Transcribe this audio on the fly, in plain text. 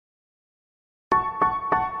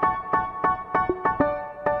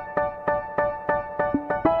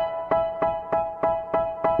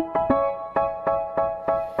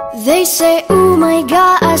They say, oh my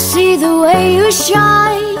God, I see the way you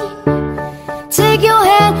shine. Take your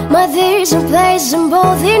hand, my dears, and place them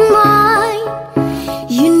both in mine.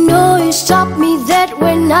 You know you stopped me dead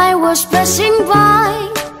when I was passing by.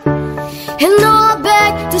 And now I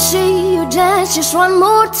beg to see you dance just one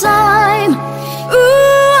more time.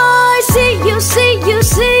 Ooh, I see you, see you,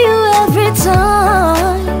 see you every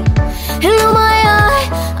time. And oh my,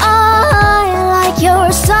 I like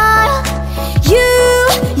your style.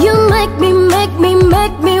 You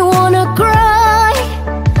make me wanna cry.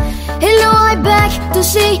 And now I beg to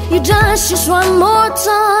see you dance just one more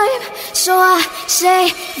time. So I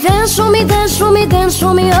say, dance for me, dance for me, dance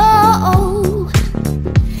for me, oh.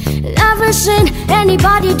 Never seen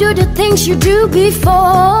anybody do the things you do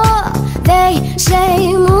before. They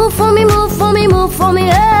say, move for me, move for me, move for me,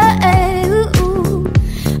 hey, ooh.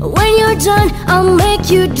 When you're done, I'll make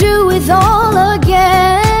you do it all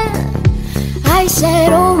again. I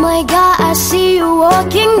said, oh my God, I see you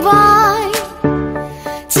walking by.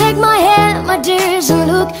 Take my hand, my dears,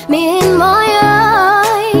 and look me in my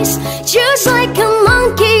eyes. Just like a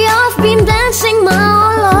monkey, I've been dancing my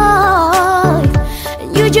whole life.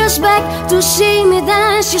 And you just beg to see me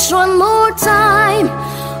dance just one more time.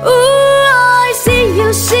 Ooh, I see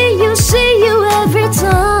you, see you, see you every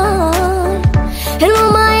time. And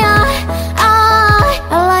oh my,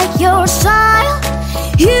 I like your style.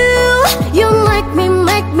 You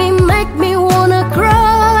make me wanna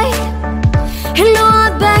cry. And now I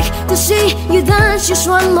beg to see you dance just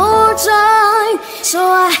one more time. So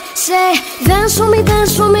I say, dance for me,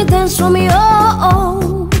 dance for me, dance for me,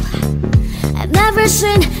 oh. I've never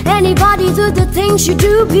seen anybody do the things you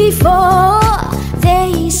do before.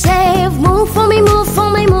 They say, move for me, move for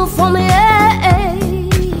me, move for me, hey.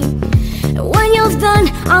 When you've done,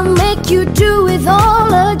 I'll make you do it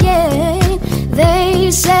all again.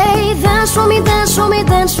 They say, dance for me, dance for me,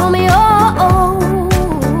 dance for me, oh.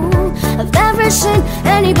 I've never seen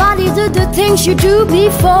anybody do the things you do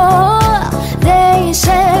before. They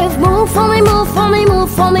say, move for me, move for me, move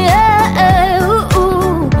for me, hey,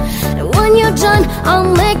 ooh. And when you're done,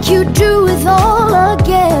 I'll make you do it all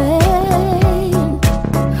again.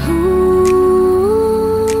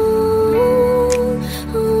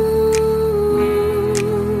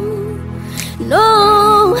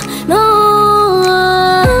 No, no.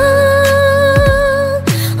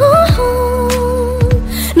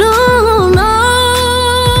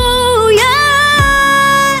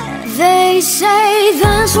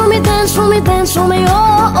 Dance for me, dance for me,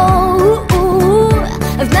 oh, oh.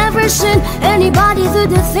 I've never seen anybody do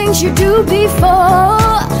the things you do before.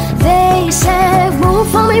 They say, move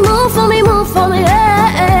for me, move for me, move for me,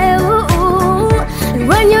 hey, ooh. And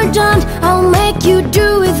when you're done, I'll make you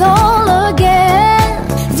do it all again.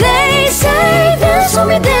 They say, dance for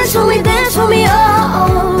me, dance for me, dance for me,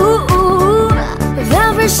 oh, oh. I've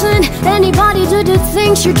never seen anybody do the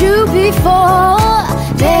things you do before.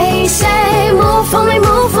 They say, move for me,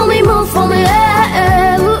 move for me, move for me,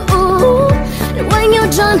 hey, ooh. And when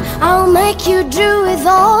you're done, I'll make you do it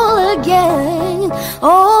all again,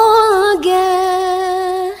 all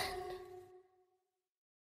again.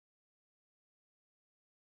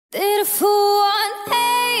 Did a full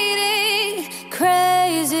 180,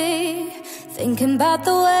 crazy, thinking about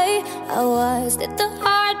the way I was. Did the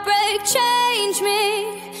heartbreak change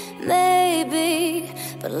me? Maybe,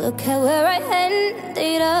 but look at where I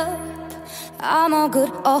ended up. I'm all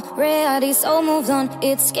good already, so moved on.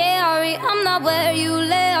 It's scary, I'm not where you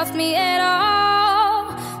left me at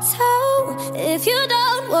all. So, if you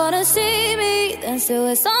don't wanna see me, then still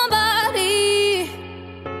with somebody.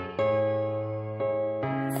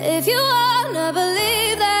 If you wanna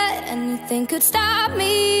believe that anything could stop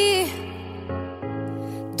me,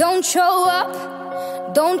 don't show up,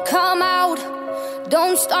 don't come out,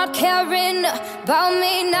 don't start caring about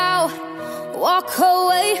me now. Walk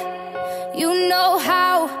away, you know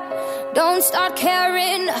how. Don't start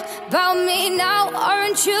caring about me now.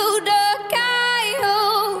 Aren't you the guy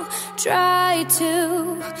who tried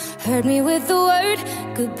to hurt me with the word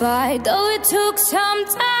goodbye? Though it took some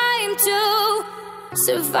time to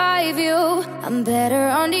survive you, I'm better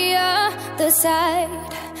on the other side.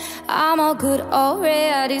 I'm all good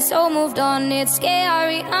already, so moved on. It's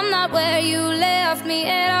scary, I'm not where you left me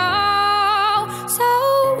at all. So,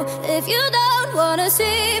 if you don't wanna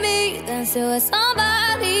see me, then still with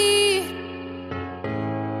somebody.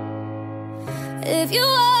 If you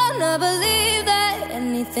wanna believe that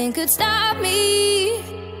anything could stop me,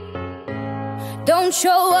 don't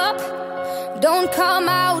show up, don't come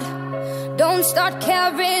out, don't start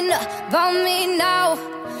caring about me now.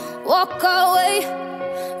 Walk away,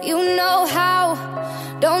 you know how.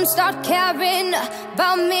 Don't start caring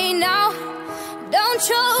about me now. Don't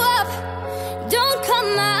show up, don't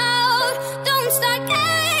come out. Don't start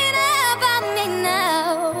caring about me now.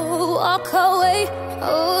 Walk away,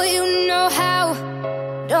 oh, you know how.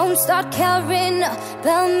 Don't start caring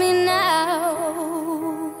about me now.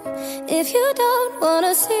 If you don't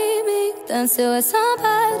wanna see me, then still with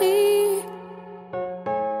somebody.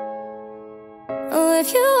 Oh, if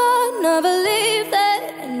you wanna believe that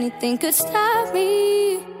anything could stop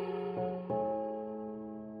me.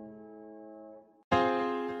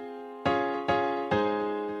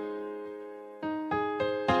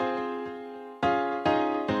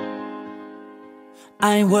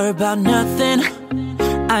 I ain't worried about nothing,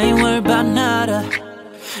 I ain't worried about nada.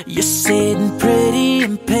 You're sitting pretty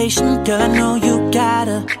impatient, girl, I know you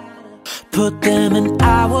gotta put them in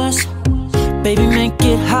hours, baby, make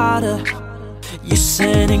it harder. You're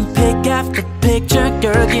sending pic after picture,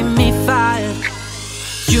 girl, get me fired.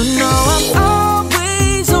 You know I'm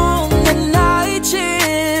always on the night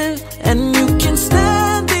shift, and you can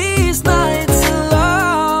stand these nights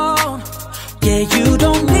alone. Yeah, you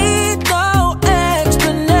don't need no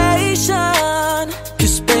explanation,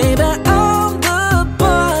 'cause baby, I'm the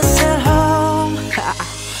boss at home.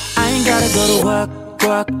 I ain't gotta go to work,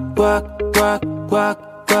 work, work, work, work,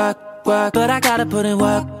 work, work, but I gotta put in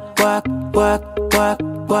work, work, work, work,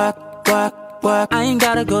 work, work, work. I ain't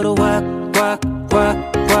gotta go to work, work, work,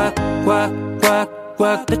 work, work, work,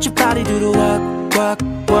 work. Let your body do the work, work,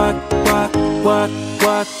 work, work, work,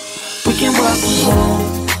 work. We can work from home,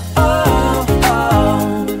 oh,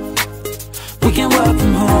 oh. We can work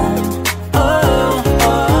from home, oh,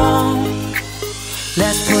 oh.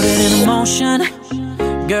 Let's put it in motion,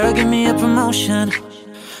 girl, give me a promotion.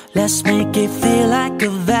 Let's make it feel like a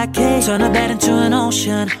vacation. Turn a bed into an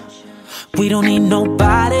ocean. We don't need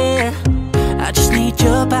nobody, I just need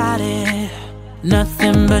your body.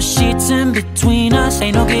 Nothing but sheets in between us,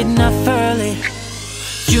 ain't no getting up early.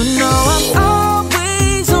 You know I'm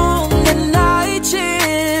always on the night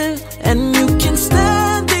shift, and you can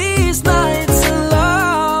stand these nights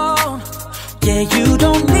alone. Yeah, you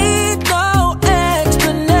don't need no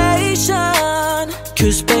explanation,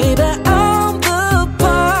 'cause baby, I'm the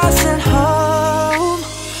boss at home.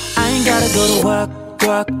 I ain't gotta go to work,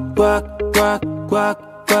 work, work, work, work,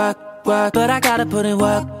 work, work, but I gotta put in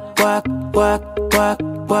work, work, work, work,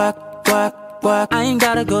 work, work, work. I ain't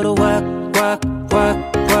gotta go to work, work, work,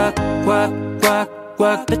 work, work, work,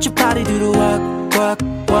 work. Let your body do the work, work,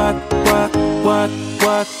 work, work, work,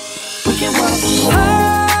 work. We can work from home.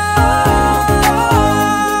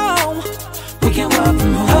 We can work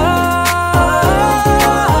from home.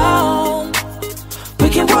 We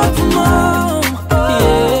can work from home.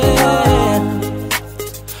 Yeah.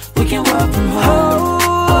 We can work from home.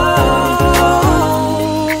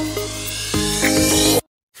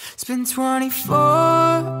 It's been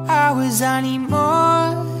 24 hours, I need more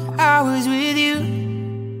hours with you.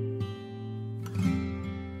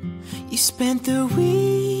 You spent the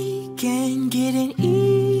weekend getting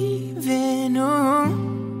even, oh.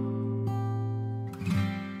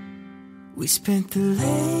 We spent the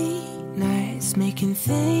late nights making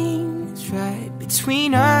things right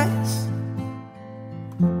between us.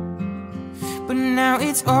 But now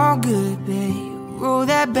it's all good, babe. Roll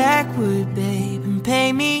that backward, babe, and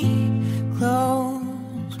pay me close.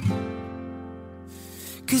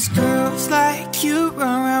 'Cause girls like you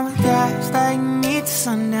run around with guys like me till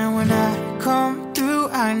sundown. When I come through,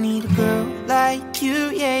 I need a girl like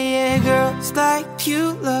you, yeah, yeah. Girls like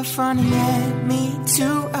you love fun, and yeah, me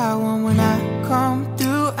too. I want when I come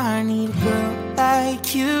through, I need a girl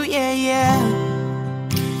like you, yeah, yeah.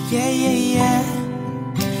 Yeah, yeah, yeah.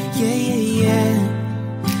 Yeah, yeah, yeah.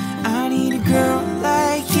 I need a girl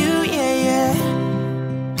like you, yeah, yeah.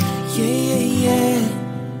 Yeah, yeah, yeah.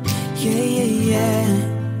 Yeah, yeah, yeah.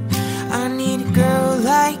 I need a girl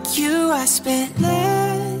like you. I spent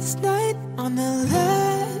last night on the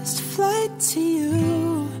last flight to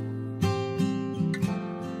you.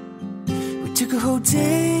 We took a whole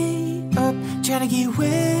day up, trying to get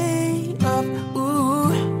way up,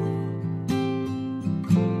 ooh.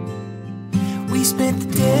 We spent the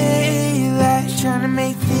daylight trying to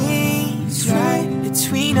make things right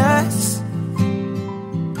between us.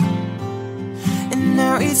 And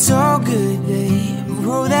now it's all good, babe.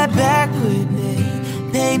 Roll that backward,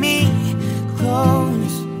 babe. Pay me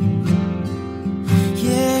close.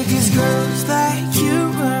 Yeah, 'cause girls like you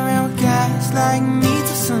run around with guys like me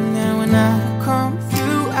till sundown. When I come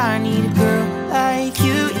through, I need a girl like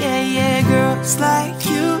you, yeah, yeah. Girls like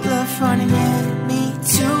you love fun, and yeah, me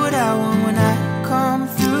too. What I want when I come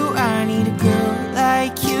through, I need a girl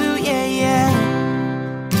like you, yeah, yeah.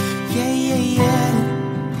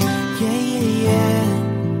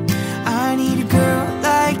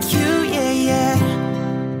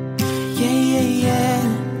 Yeah, yeah, yeah.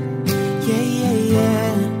 Yeah, yeah,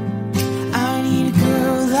 yeah. I need a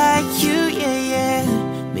girl like you, yeah, yeah.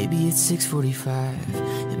 Maybe it's 6:45,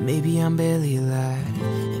 and maybe I'm barely alive,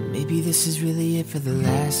 and maybe this is really it for the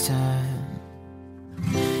last time.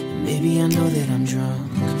 And maybe I know that I'm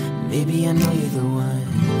drunk, maybe I know you're the one.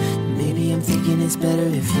 Maybe I'm thinking it's better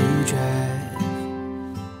if you drive.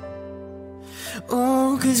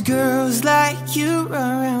 Oh, 'cause girls like you run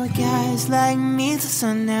around with guys like me till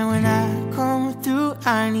sundown. When I come through,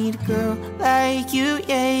 I need a girl like you,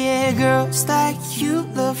 yeah, yeah. Girls like you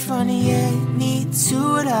look funny, yeah. Need to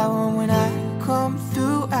what I want when I come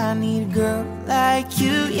through. I need a girl like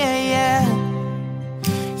you, yeah, yeah.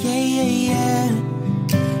 Yeah, yeah, yeah.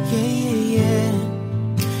 Yeah, yeah, yeah.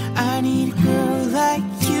 I need a girl like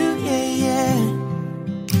you, yeah, yeah.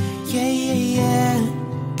 Yeah, yeah, yeah.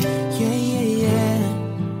 Yeah, yeah, yeah.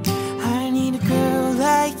 I need a girl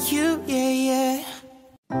like you, yeah, yeah.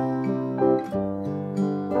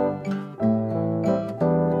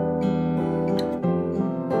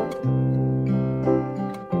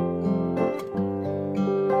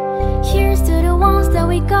 Here's to the ones that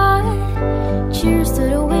we got. Cheers to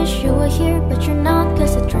the wish you were here, but you're not.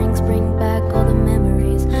 'Cause the drinks bring back all the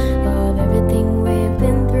memories of everything we've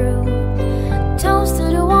been through. Toast to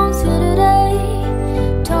the ones here today.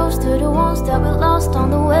 Toast to the ones that we lost on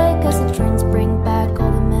the way. 'Cause the drinks bring back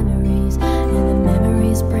all the memories, and the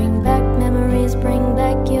memories bring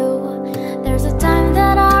back you. There's a time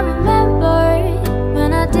that I remember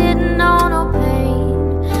when I didn't know no pain,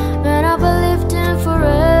 when I believed in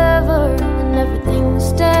forever and everything would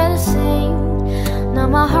stay the same. Now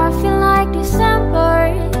my heart feel like December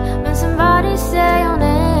when somebody say your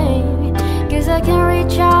name. 'Cause I can't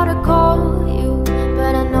reach out to call you,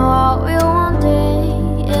 but I know I will one day,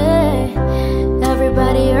 yeah.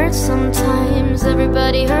 Everybody hurts sometimes,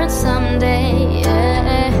 everybody hurts someday,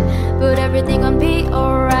 yeah. But everything gonna be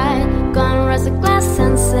alright. Gonna raise a glass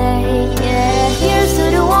and say, yeah. Here's to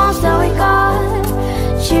the ones that we got.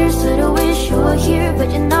 Cheers to the wish you were here, but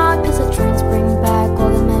you're not. 'Cause the drinks bring back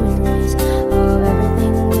all the memories of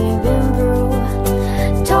everything we've been through.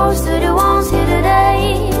 Toast to the ones here today.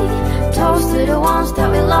 Toast to the ones that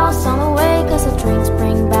we lost on the way. 'Cause the drinks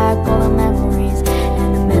bring back all the memories, and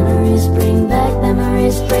the memories bring back you.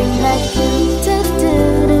 Memories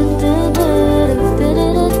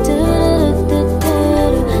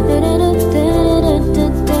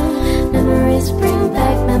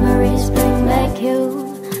bring back you.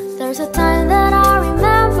 There's a time that I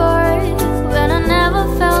remember when I never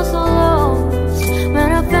felt so lost. When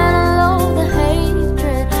I felt alone, the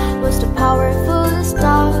hatred was too powerful to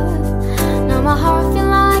stop. Now my heart feel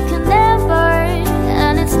like a never,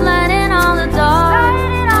 and it's lighting on the dark.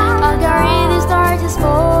 I'll carry these torches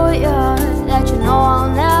for you, that you know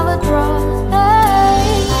I'll never drop. Hey,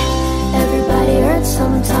 everybody hurts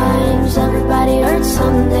sometimes, everybody hurts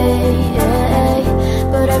someday, yeah.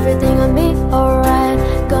 But everything will be alright.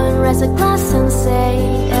 Gonna raise a glass and say,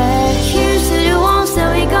 yeah. Here's to the ones that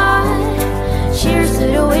we got. Cheers to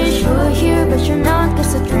the wish you were here, but you're not.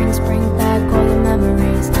 'Cause the drinks bring back all the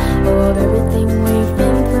memories of everything we've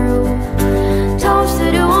been through. Toast to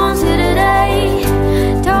the ones here today.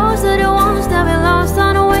 Toast to the ones that we lost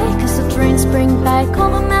on the way. 'Cause the drinks bring back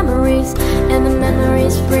all the memories, and the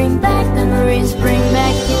memories bring back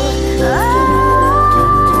you.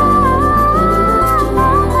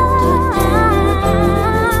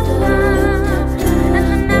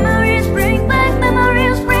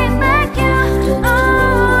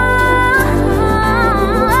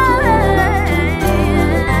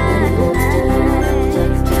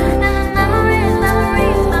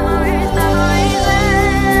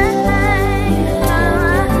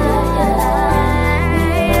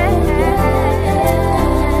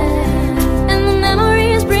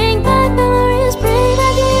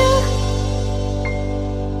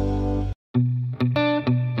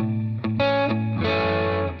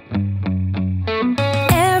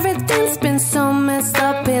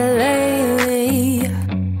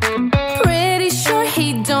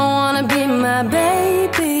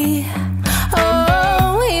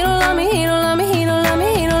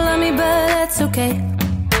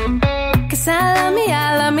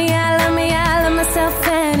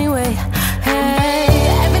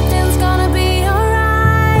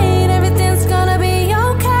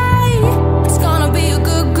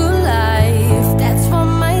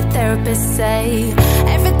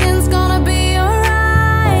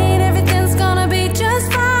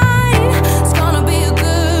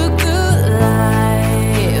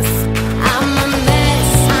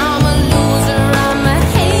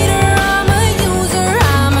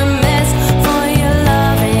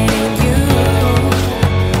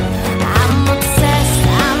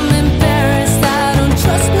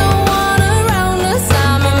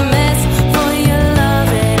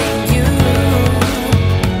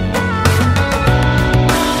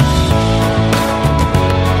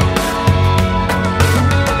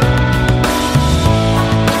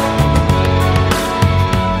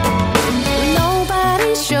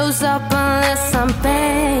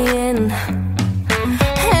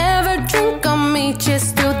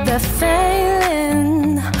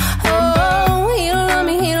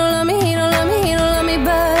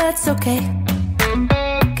 okay?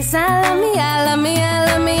 'Cause I love me, I love me, I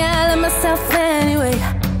love me, I love myself anyway.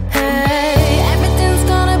 Hey, everything's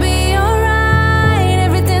gonna be alright,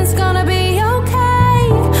 everything's gonna be okay.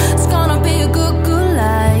 It's gonna be a good, good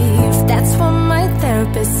life. That's what my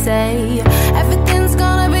therapist say. Everything's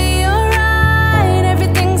gonna be alright,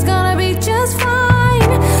 everything's gonna be just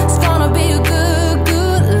fine. It's gonna be a good,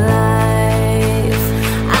 good life.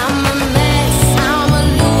 I'm a mess, I'm a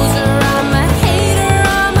loser, I'm a hater,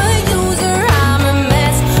 I'm a user, I'm a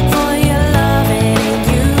mess for your love, it ain't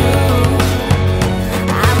you.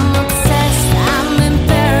 I'm obsessed, I'm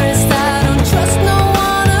embarrassed, I don't trust no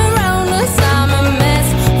one around us. I'm a mess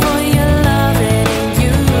for your love, it ain't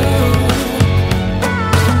you.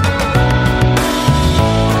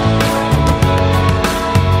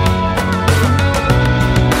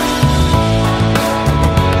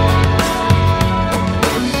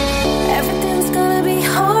 Everything's gonna be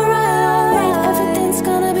alright, everything's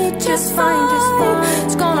gonna be just fine, just fine.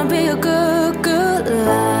 It's gonna be a good, good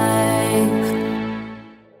life.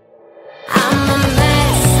 I'm a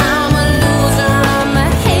mess, I'm a loser, I'm a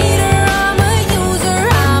hater, I'm a user,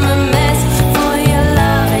 I'm a mess for your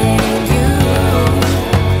love, it ain't you.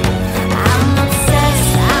 I'm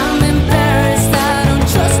obsessed, I'm embarrassed, I don't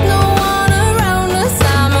trust no one around us.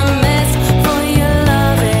 I'm a mess for your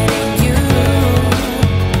love, it ain't you.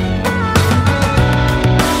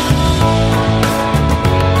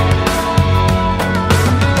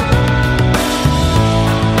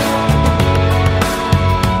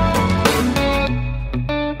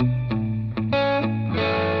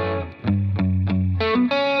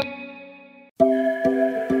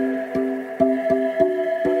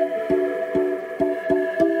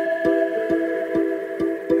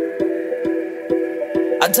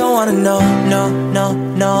 I don't wanna know, no, no,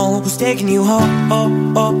 no, who's taking you home, oh,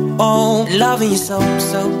 oh, oh, loving you so,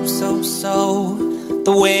 so, so, so,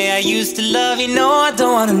 the way I used to love you. No, I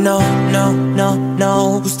don't wanna know, no, no,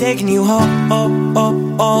 no, who's taking you home, oh, oh,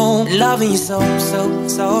 oh, loving you so, so,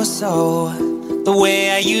 so, so, the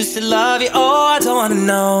way I used to love you. Oh, I don't wanna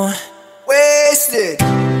know. Wasted.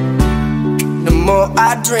 The more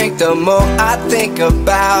I drink, the more I think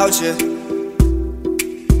about you.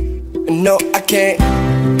 No, I can't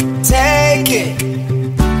take it.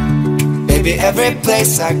 Baby, every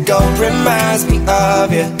place I go reminds me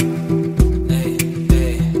of you.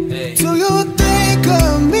 Do you think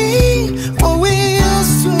of me, what we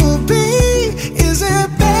used to be? Is it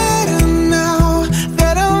better now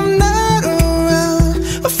that I'm not around?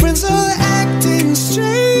 Our friends are acting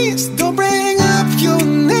strange, don't bring up your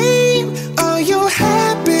name. Are you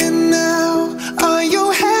happy now? Are you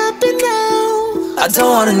happy now? I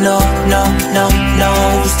don't wanna know, no, no, no,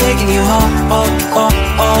 who's taking you home, oh, oh,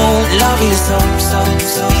 oh, loving you so, so,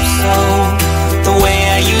 so, so, the way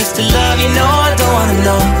I used to love you. No, I don't wanna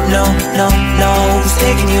know, no, no, no, who's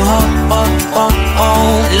taking you home, oh, oh,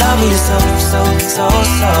 oh, loving you so, so, so,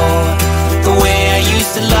 so, the way I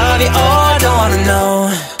used to love you. Oh, I don't wanna know.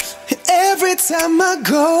 Every time I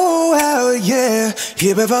go out, yeah,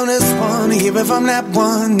 hear it from this one, hear it from that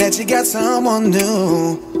one, that you got someone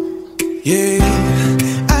new. Yeah,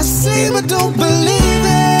 I see but don't believe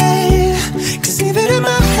it, 'cause even in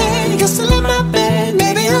my head, you're still in my bed.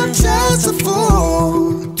 Maybe I'm just a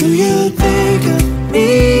fool. Do you think of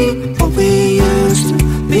me, what we used to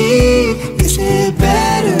be? Is it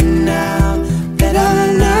better now that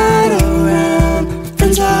I'm not around?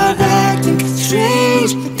 Friends are acting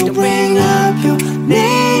strange, don't bring up your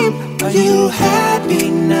name. Are you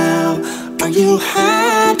happy now? Are you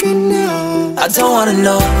happy now? I don't wanna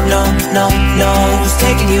know, no, no, no, who's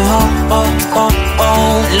taking you home, oh, oh,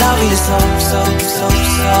 oh, loving you so, so, so,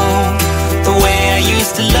 so, the way I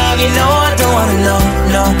used to love you. No, I don't wanna know,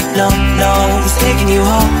 no, no, no, who's taking you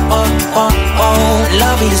home, oh, oh, oh,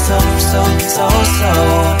 loving you so, so, so, so,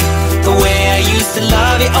 the way I used to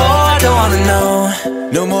love you. Oh, I don't wanna know.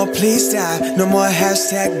 No more please stop, no more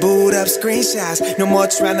hashtag boot up screenshots. No more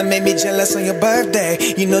trying to make me jealous on your birthday.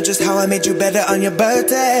 You know just how I made you better on your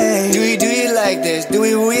birthday. Do you like this? Do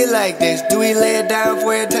we like this? Do we lay it down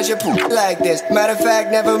for you, touch your poop like this? Matter of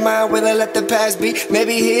fact, never mind, will I let the past be?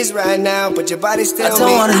 Maybe he's right now, but your body's still me. I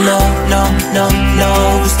don't wanna know, no, no, no,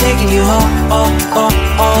 who's taking you home, oh, oh,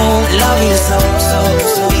 oh, loving you so, so,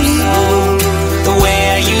 so, so, the way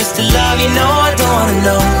I used to love you. No, I don't wanna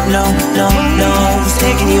know, no, no, no, who's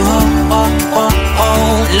taking you home, oh, oh,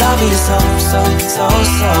 oh, loving you so, so, so,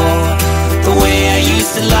 so, the way I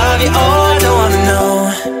used to love you. Oh, I don't wanna know.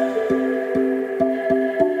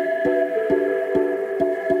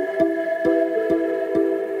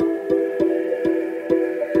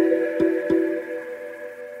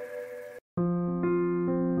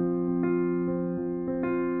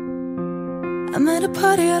 I'm at a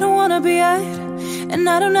party I don't wanna be at, and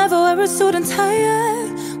I don't ever wear a suit and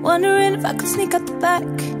tie. Wondering if I could sneak out the back.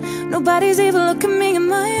 Nobody's even looking me in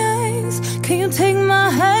my eyes. Can you take my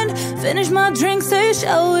hand, finish my drink, say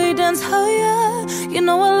shall we dance higher? You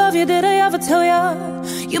know I love you, did I ever tell ya?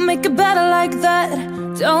 You make it better like that.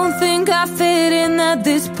 Don't think I fit in at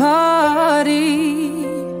this party.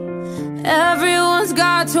 Everyone's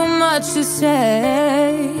got too much to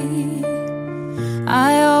say.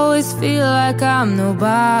 I always feel like I'm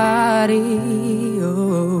nobody.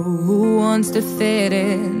 Oh, who wants to fit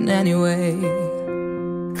in anyway?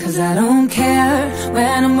 Cause I don't care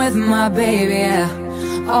when I'm with my baby, yeah.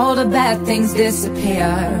 All the bad things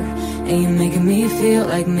disappear, and you're making me feel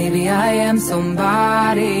like maybe I am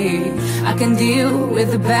somebody. I can deal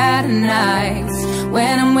with the bad nights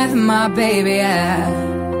when I'm with my baby, yeah.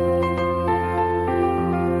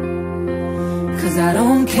 Cause I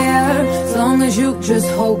don't care, as long as you just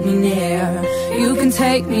hold me near. You can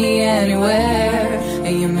take me anywhere,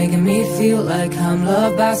 and you're making me feel like I'm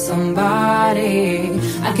loved by somebody.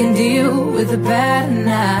 I can deal with the bad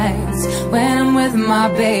nights when I'm with my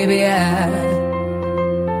baby, yeah.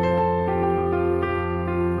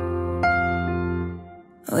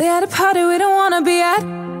 We at a party we don't wanna be at,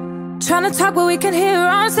 trying to talk but we can hear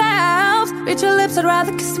ourselves. Reach your lips, I'd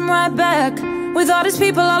rather kiss them right back. With all these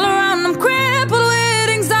people all around, I'm crippled with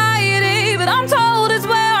anxiety, but I'm told it's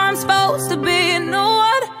where I'm supposed to be. You know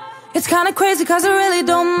what? It's kinda crazy cause I really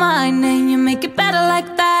don't mind, and you make it better like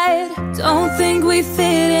that. Don't think we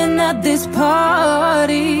fit in at this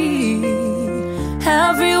party.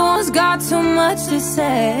 Everyone's got too much to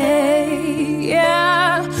say,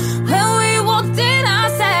 yeah. When we walked in I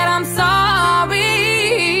said I'm sorry,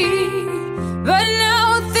 but now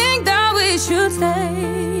I think that we should stay.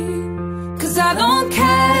 Cause I don't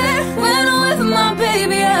care when I'm with my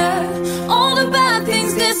baby, yeah. All the bad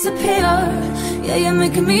things disappear, yeah, you're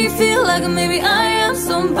making me feel like maybe I am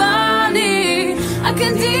somebody. I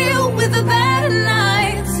can deal with the bad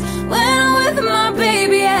nights when I'm with my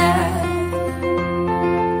baby, yeah.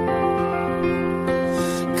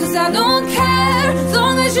 Cause I don't care, as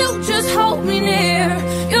long as you just hold me near.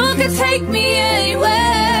 You can take me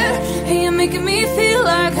anywhere, and you're making me feel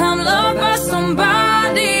like I'm loved by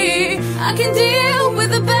somebody. I can deal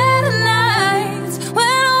with the better nights when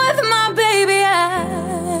I'm with my baby, yeah.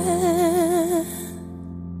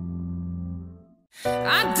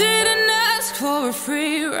 I didn't ask for a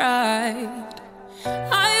free ride,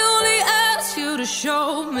 I only asked you to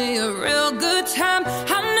show me a real good time.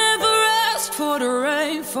 I never asked for the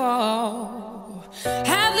rainfall,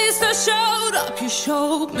 at least I showed up, you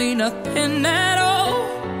showed me nothing at all.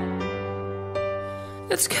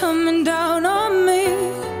 It's coming down on me,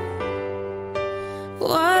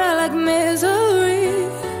 what I like misery.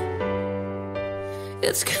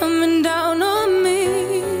 It's coming down on me,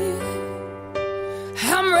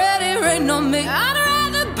 I'm ready, rain on me. I'd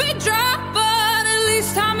rather be dry, but at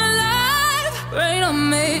least I'm alive. Rain on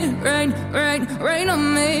me, rain, rain, rain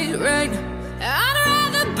on me, rain. I'd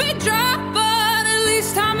rather be dry, but at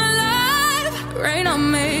least I'm alive. Rain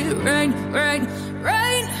on me, rain, rain,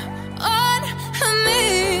 rain on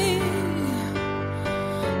me.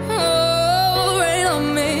 Oh, rain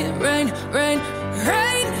on me, rain, rain,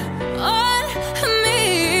 rain on me.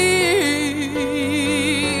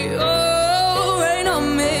 Oh, rain on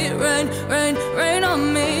me, rain, rain, rain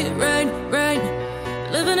on me, rain, rain.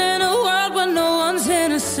 Living in a world where no one's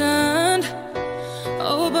innocent.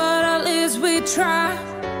 Oh, but at least we try.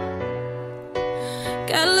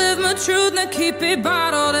 Gotta live my truth and keep it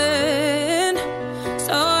bottled in,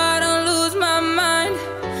 so I don't lose my mind.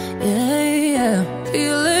 Yeah, yeah,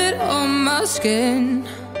 feel it on my skin,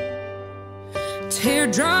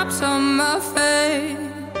 teardrops on my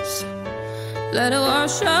face. Let it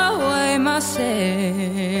wash away my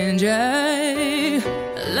sins, yeah.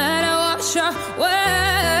 Let it wash away.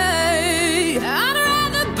 I'd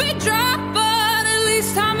rather be dry, but at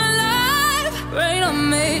least I'm alive. Rain on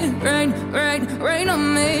me, rain, rain, rain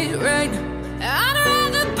on me, rain. I'd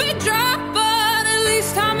rather be dry, but at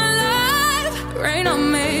least I'm alive. Rain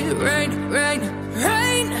on me, rain, rain,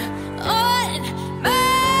 rain on me.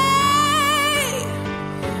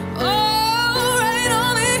 Oh, rain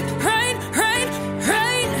on me, rain, rain,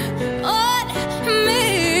 rain on me.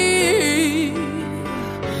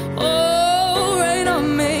 Oh, rain on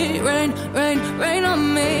me, rain, rain, rain on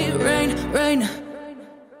me, rain, rain.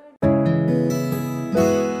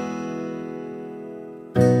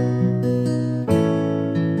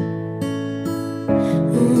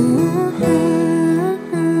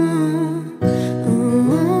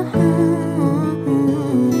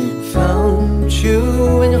 Found you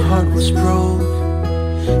when your heart was broke,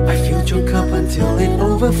 I filled your cup until it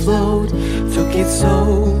overflowed. Took it so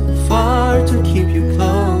far to keep you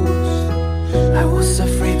close. I was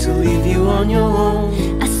afraid to leave you on your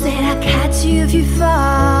own. I said I'd catch you if you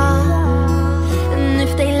fall, and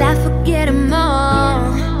if they laugh, forget them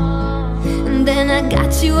all. And then I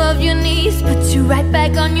got you off your knees, put you right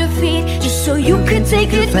back on your feet, just so you could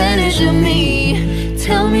take advantage of me.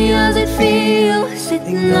 Tell me, how's it feel,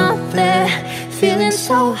 sitting up there, feeling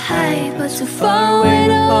so high, but too far away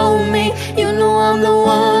to hold me. You know I'm the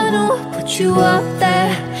one who put you up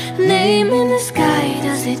there, name in the sky.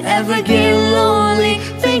 Does it ever get lonely,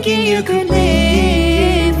 thinking you could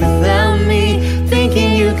live without me,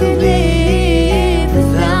 thinking you could live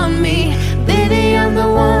without me? Baby, I'm the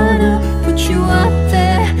one who put you up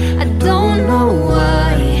there, I don't know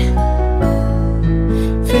why,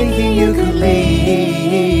 Thinking you could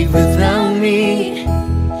leave without me,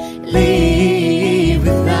 leave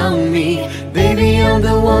without me. Baby, I'm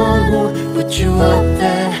the one who put you up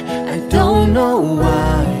there, I don't know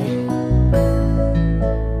why.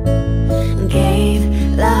 Gave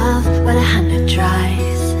love but 100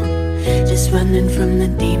 tries, just running from the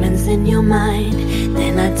demons in your mind.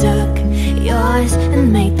 Then I took yours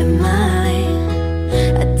and made them mine.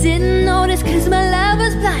 I didn't notice cause my love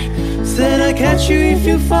was blind. Said I'd catch you if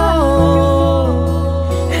you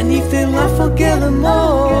fall, and if they laugh, forget them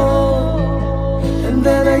all. And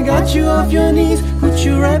then I got you off your knees, put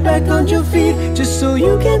you right back on your feet, just so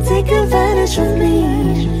you can take advantage of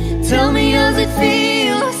me. Tell me, how's it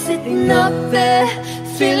feel, sitting up there,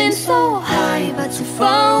 feeling so high, but too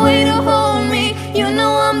far away to hold me. You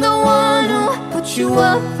know I'm the one who put you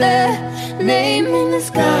up there, name in the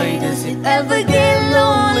sky. Does it ever get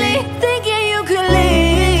lonely, thinking you could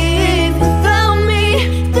live without me,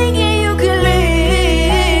 thinking you could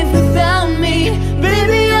live without me?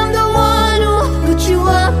 Baby, I'm the one who put you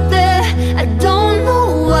up there, I don't know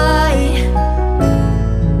why,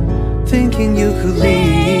 Thinking you could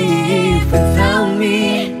leave without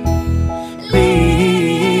me,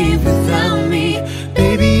 leave without me.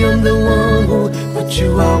 Baby, I'm the one who put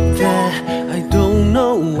you up there, I don't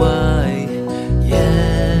know why,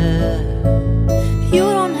 yeah. You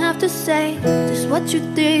don't have to say just what you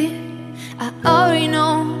did, I already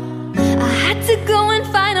know. I had to go and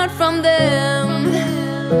find out from them.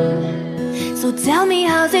 So tell me,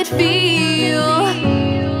 how's it feel?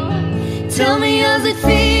 Tell me, how's it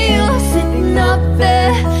feel, sitting up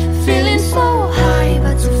there, feeling so high,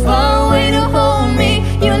 but too far away to hold me.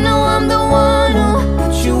 You know I'm the one who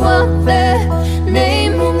put you up there,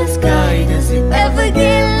 name in the sky. Does it ever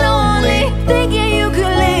get lonely, thinking you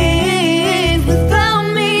could live without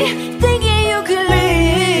me, thinking you could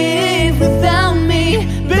live without me?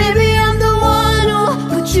 Baby, I'm the one who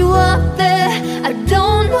put you up there, I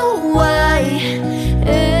don't know why,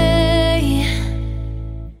 hey.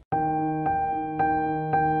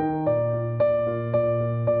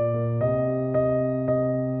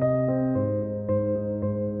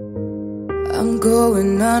 I'm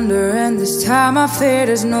going under, and this time I fear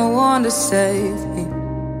there's no one to save me.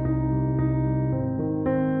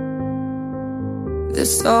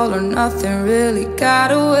 This all or nothing really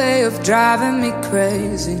got a way of driving me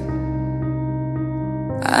crazy.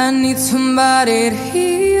 I need somebody to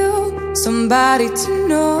heal, somebody to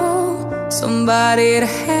know, somebody to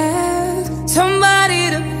have,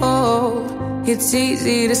 somebody to hold. It's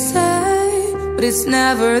easy to say, but it's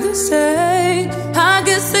never the same. I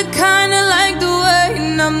guess I kinda like the way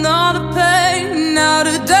I'm not a pain. Now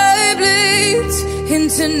the day bleeds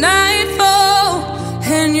into nightfall,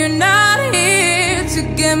 and you're not here to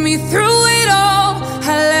get me through it all.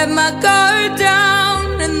 I let my guard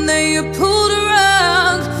down, and then you pulled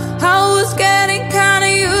around. I was getting kinda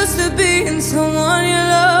used to being someone you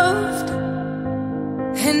loved,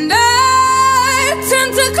 and I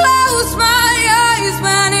tend to close my eyes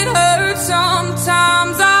when it hurts.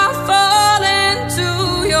 Sometimes I fall into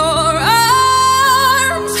your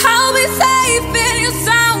arms. I'll be safe in your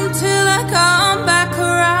sound till I come back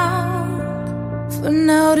around. For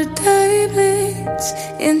now the day bleeds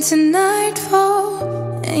into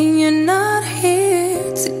nightfall, and you're not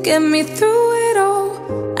here to get me through it all.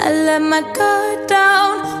 I let my guard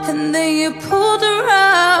down, and then you pulled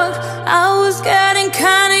around. I was getting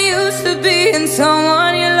kinda used to being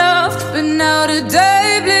someone you loved, but now the day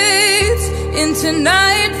bleeds into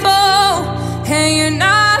nightfall, and you're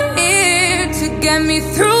not here to get me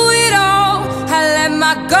through it all. I let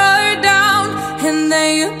my guard down, and then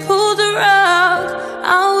you pulled around.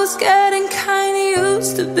 I was getting kinda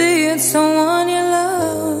used to being someone you loved.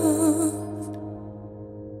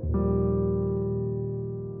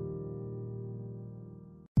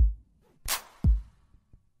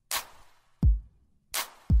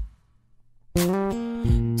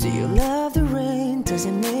 does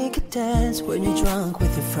it make you dance when you're drunk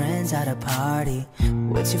with your friends at a party?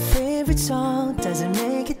 What's your favorite song? Does it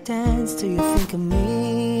make you dance? Do you think of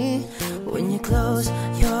me? When you close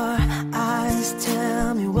your eyes,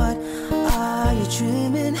 tell me what are you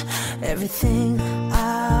dreaming? Everything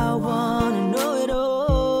I wanna know it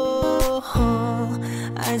all.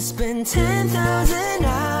 I'd spend 10,000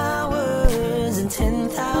 hours and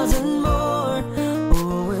 10,000 more.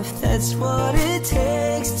 Oh, if that's what it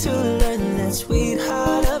takes to learn that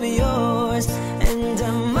sweetheart of yours. And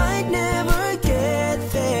I might never get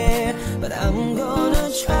there, but I'm gonna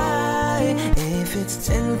try. If it's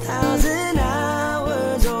 10,000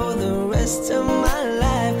 hours or the rest of my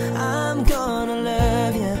life, I'm gonna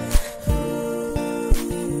love you.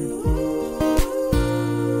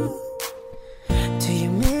 Do you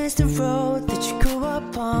miss the road that you grew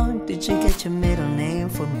up on? Did you get your middle name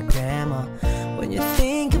from your grandma? When you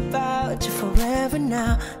think about you forever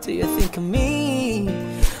now, do you think of me?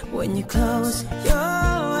 When you close your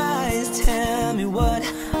eyes, tell me what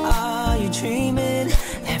are you dreaming?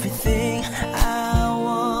 Everything I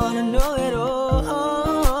wanna know it all.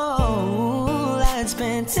 I'd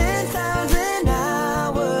spend 10,000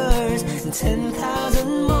 hours and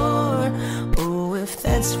 10,000 more. Oh, if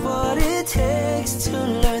that's what it takes to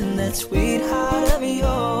learn that sweetheart of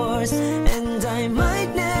yours. And I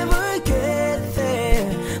might never get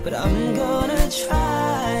there, but I'm gonna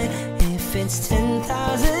try. If it's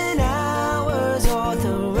 10,000 hours or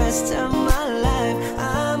the rest of my life,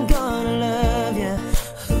 I'm gonna love you.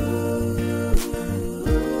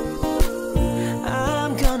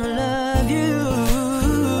 I'm gonna love you.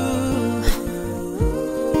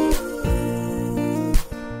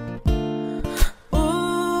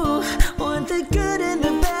 Ooh, want the good and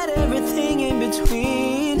the bad, everything in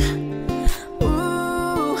between.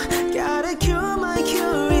 Ooh, gotta cure my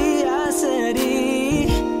curiosity.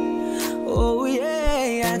 Oh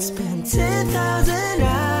yeah, I'd spend 10,000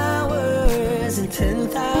 hours and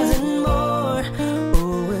 10,000 more.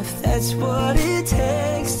 Oh, if that's what it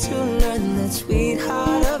takes to learn that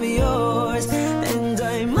sweetheart of yours. And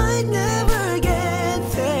I might never get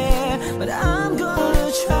there, but I'm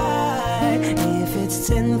gonna try. If it's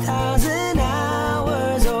 10,000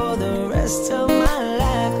 hours or the rest of my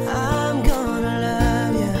life, I'm gonna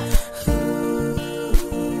love you.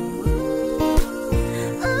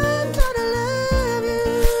 I'm gonna love you.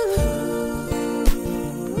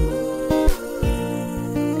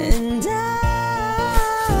 And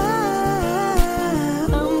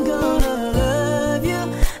I'm gonna love you.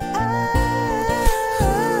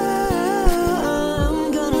 I'm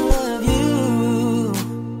gonna love you.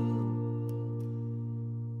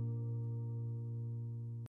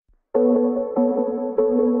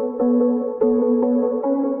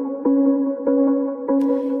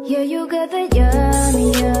 Yeah, you got the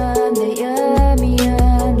yummy, yum, the yummy,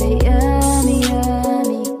 yum, the yummy,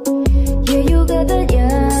 yummy. Yeah, you got the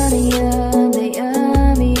yummy, yum, the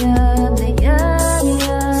yummy, yum, the yummy,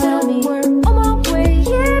 yummy. We're on my way,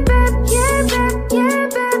 yeah, babe, yeah, babe, yeah,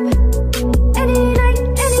 babe. Any night,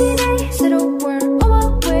 any day. Said we're on my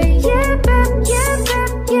way, yeah, babe, yeah,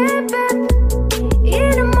 babe, yeah, babe.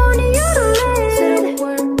 In the morning, you're the late. Said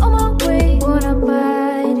we're on my way. Wanna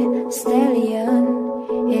bite, stallion.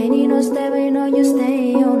 And you know, stepping on you,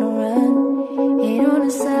 stay on the run. And on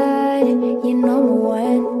the side, you're number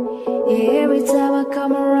one. Every time I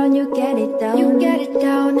come around, you get it down. You get it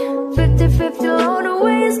down. 50-50 all the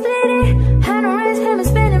way, you split it. Hand on raise, him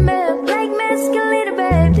spinning, babe. Like mescalator,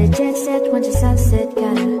 babe. The jet set, once the sunset,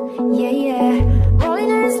 kinda. Yeah, yeah.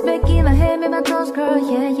 Rolling ass back in my head, make my toes curl,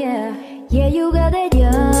 yeah, yeah. Yeah, you got that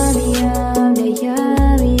yummy, yum, the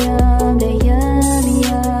yummy, yum, the yummy,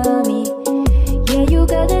 yummy. Yeah, you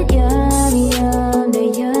got that yummy, yum, the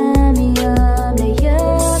yummy, yum, the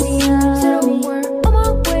yummy, yum. So we're on my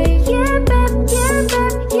way, yeah, babe, yeah,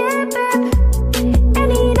 babe, yeah, babe.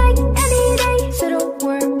 Any night, any day. So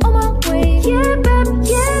we're on my way, yeah, babe,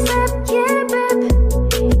 yeah, babe, yeah, babe.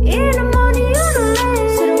 In the morning, you're the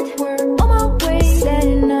late. So we're on my way,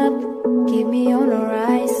 setting up, keep me on the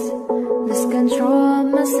rise. Lose control of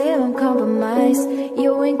myself, I'm compromised.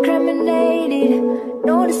 You incriminated,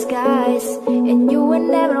 no disguise. And you were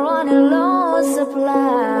never on a low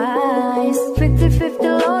supplies.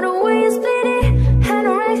 50-50 all the way, you split it. Hand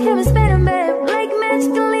on raise, him spinning, babe. Like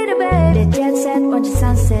magical leader, babe. The jet set, watch the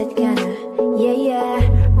sunset, kinda. Yeah, yeah.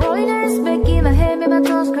 Rolling ass back in my head, make my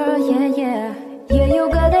toes curl, yeah, yeah. Yeah, you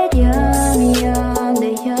got that yummy, yum,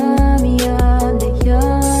 the yummy, yum, the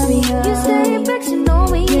yummy, yum. You say it back, you know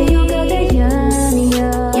me. Yeah, you got that yummy,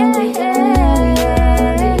 yum, yeah, the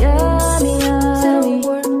yummy, yummy, yum. So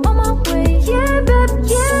we're on my way, yeah, babe,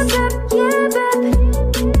 yeah, babe, yeah, babe.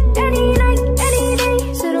 Any night, any day.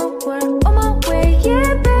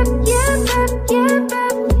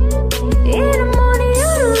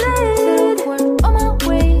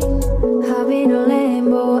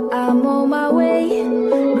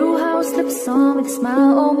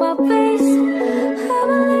 smile on my face. I'm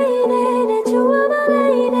a lady that you are my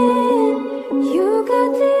lady. You got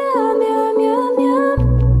the yum, yum, yum, yum.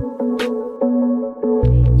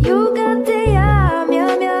 You got the yum,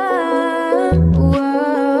 yum, yum.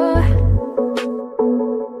 Whoa.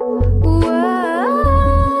 Whoa.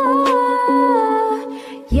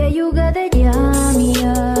 Yeah, you got the yummy,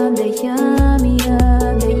 yum, the yummy,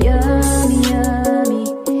 yum, the yummy, yummy.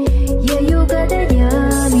 Yeah, you got the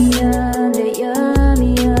yummy, yum, the yummy,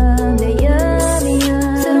 yum, the yummy, yummy.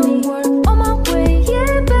 Said I'm on my way,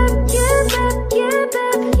 yeah, babe, yeah, babe, yeah,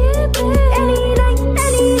 babe, yeah, babe. Any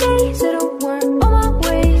day. Said I'm on my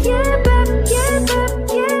way, yeah, babe, yeah, babe,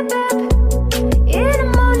 yeah, babe. In the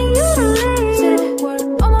morning, you the late. Said I'm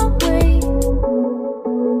on my way.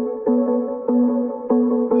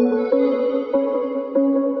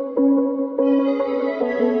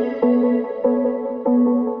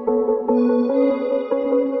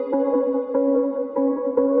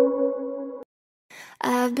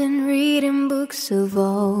 I've been reading books of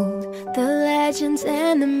old, the legends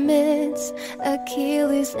and the myths,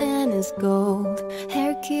 Achilles and his gold,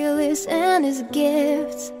 Hercules and his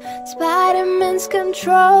gifts, Spider-Man's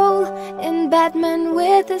control, and Batman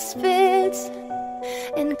with his fits.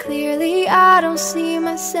 And clearly I don't see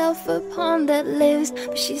myself upon that list.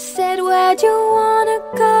 But she said, where'd you wanna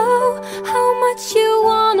go? How much you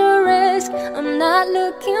wanna risk? I'm not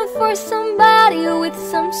looking for somebody with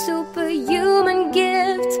some superhuman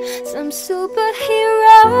gifts, some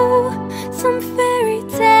superhero, some fairy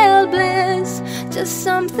tale bliss. Just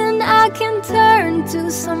something I can turn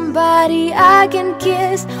to, somebody I can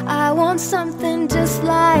kiss. I want something just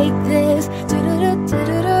like this.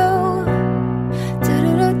 Do-do-do-do-do-do.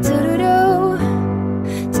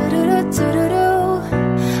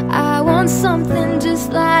 I want something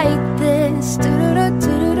just like this.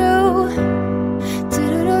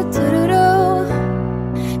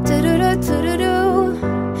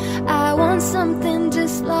 I want something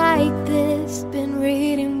just like this. Been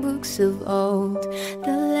reading books of old,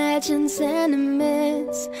 the legends and the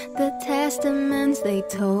myths, the testaments they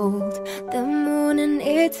told, the moon and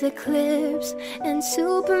its eclipse, and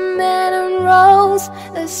Superman unrolls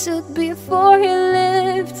a suit before he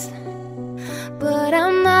lived. But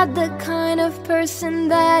I'm not the kind of person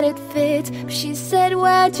that it fits. She said,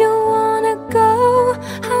 where'd you wanna go?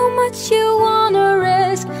 How much you wanna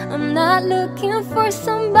risk? I'm not looking for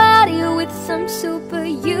somebody with some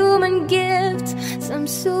superhuman gifts, some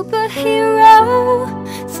superhero,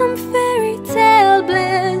 some fairy tale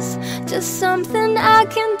bliss. Just something I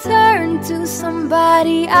can turn to,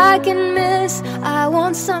 somebody I can miss. I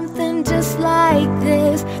want something just like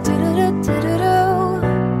this. Do-do-do-do-do-do.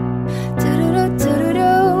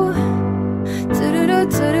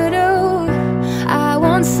 I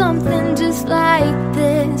want something just like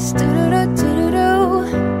this.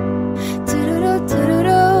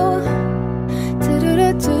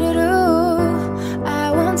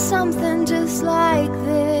 I want something just like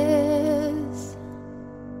this.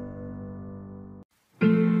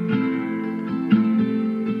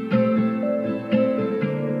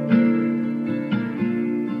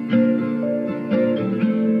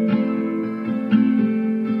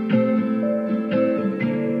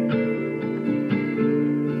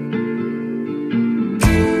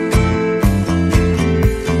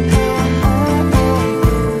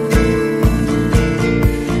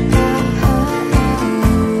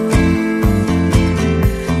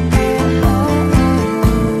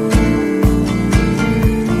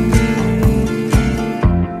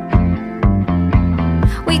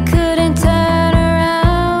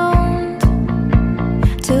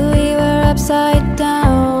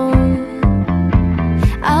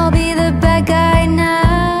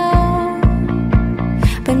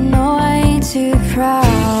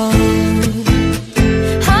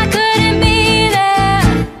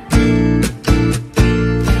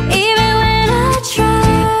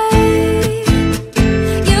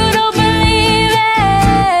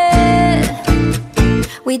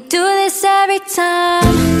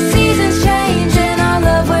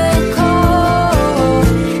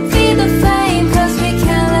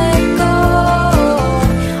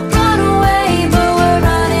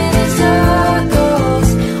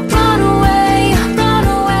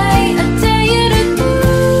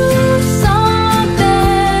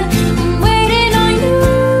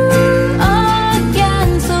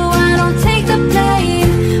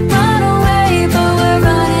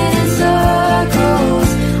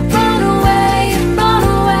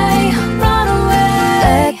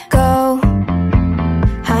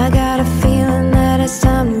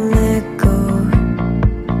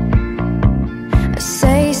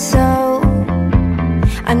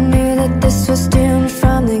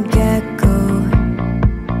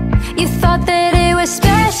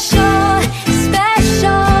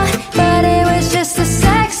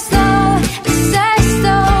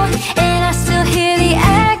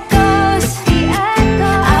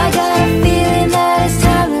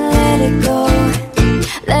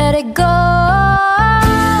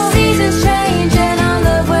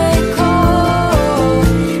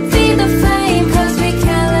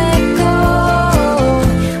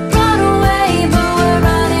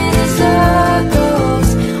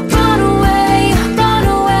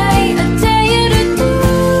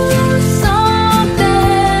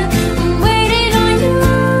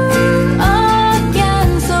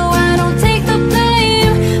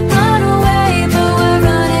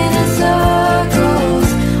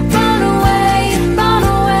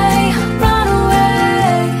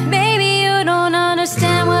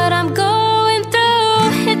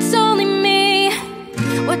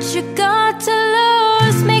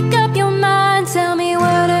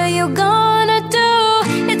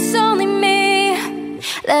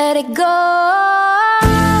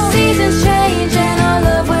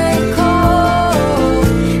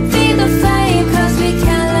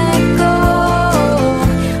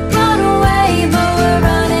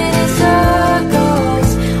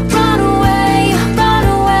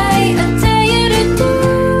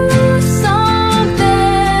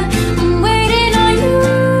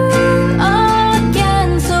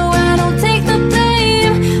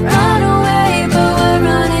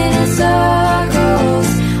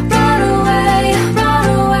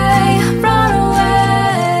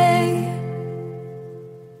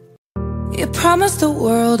 the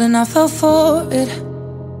world and I fell for it.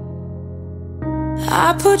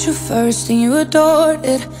 I put you first and you adored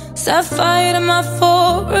it. Set fire to my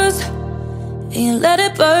forest and you let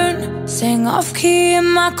it burn. Sang off key in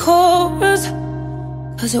my chorus,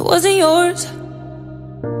 cause it wasn't yours.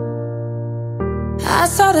 I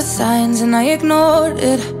saw the signs and I ignored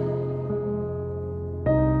it.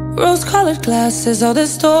 Rose-colored glasses all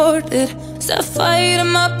distorted. Set fire to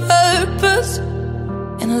my purpose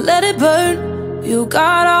and I let it burn. You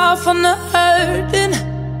got off on the hurting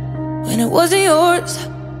when it wasn't yours.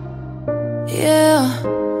 Yeah,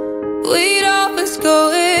 we'd always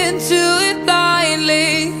go into it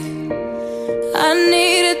blindly. I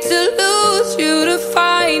needed to lose you to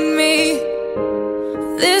find me.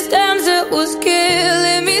 This dance, it was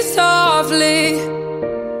killing me softly.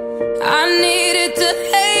 I needed to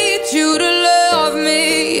hate you to love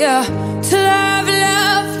me, yeah. To love,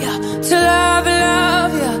 love, yeah. To love,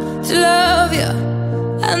 love, yeah. To love, yeah.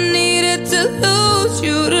 I needed to lose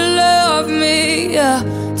you to love me, yeah.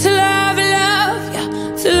 To love, love, yeah.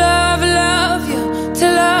 To love, love, yeah. To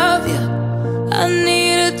love, yeah. I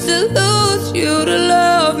needed to lose you to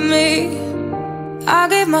love me. I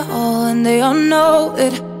gave my all and they all know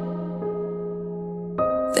it.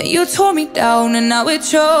 Then you tore me down and now it's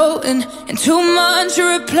showing. In 2 months you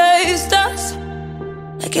replaced us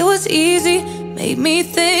like it was easy. Made me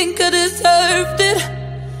think I deserved it.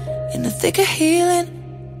 In the thick of healing,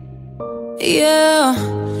 yeah.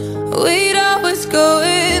 We'd always go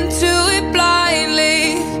into it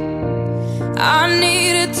blindly. I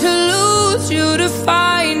needed to lose you to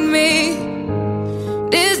find me.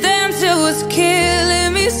 This dance, it was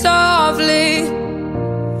killing me softly.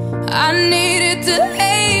 I needed to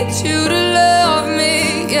hate you to love me,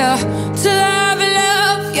 yeah. To love,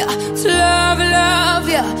 love, yeah. To love, love,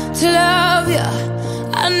 yeah. To love, yeah.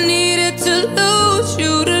 I needed to lose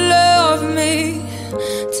you to love me.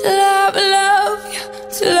 To love, love, yeah.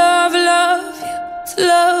 To love, love, yeah. To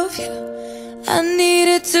love, yeah. I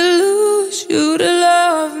needed to lose you to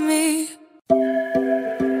love me.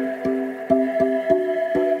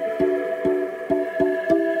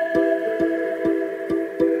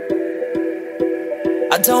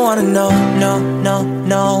 I don't wanna know, no, no,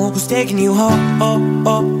 no, who's taking you home, oh,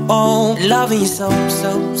 oh, oh, loving you so,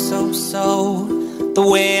 so, so, so, the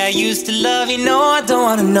way I used to love you. No, I don't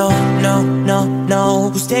wanna know, no, no, no,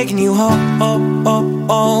 who's taking you home, oh, oh,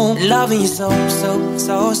 oh, loving you so, so,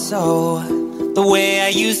 so, so, the way I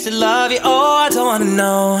used to love you. Oh, I don't wanna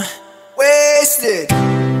know. Wasted.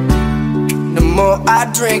 The more I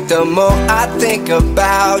drink, the more I think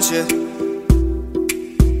about you.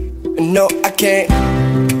 No, I can't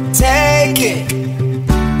take it.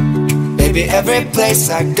 Baby, every place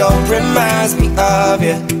I go reminds me of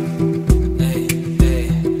you.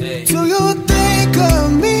 Do you think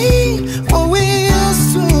of me, what we used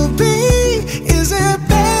to be? Is it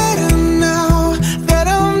better now that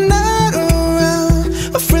I'm not around?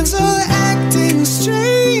 Our friends are acting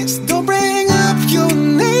strange, don't bring up your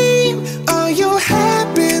name. Are you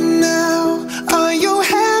happy now? Are you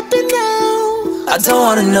happy now? I don't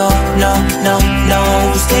wanna know, no, no, no,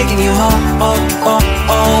 who's taking you home, oh, oh,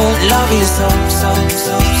 oh, loving you so, so,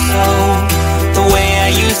 so, so, the way I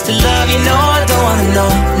used to love you. No, I don't wanna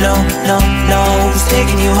know, no, no, no, who's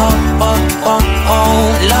taking you home, oh, oh, oh,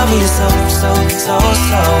 loving you so, so, so,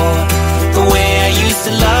 so, the way I used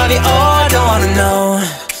to love you. Oh, I don't wanna know.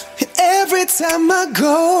 Every time I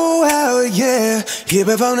go out, yeah, hear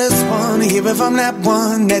it from this one, hear it from that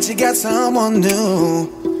one, that you got someone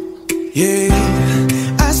new. Yeah,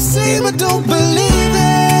 I say but don't believe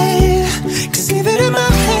it, cause even in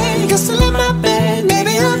my head, you're still in my bed.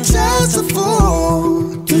 Maybe I'm just a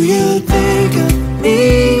fool. Do you think of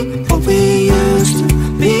me, what we used to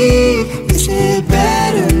be? Is it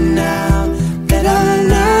better now that I'm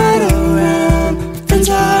not around? Friends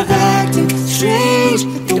are acting strange,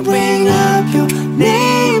 they bring up your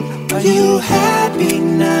name. Are you happy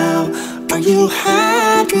now? Are you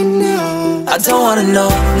happy now? I don't wanna know,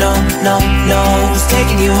 no, no, no, who's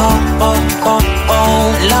taking you home, oh, oh,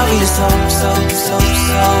 oh, loving you so, so, so,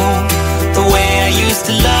 so, the way I used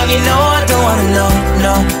to love you. No, I don't wanna know,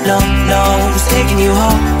 no, no, no, who's taking you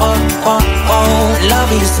home, oh, oh, oh,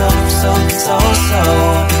 loving you so, so, so, so,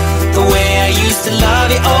 the way I used to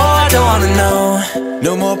love you. Oh, I don't wanna know.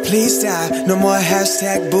 No more please stop, no more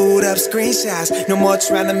hashtag boot up screenshots. No more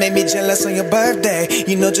trying to make me jealous on your birthday.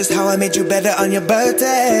 You know just how I made you better on your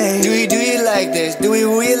birthday. Do you like this? Do we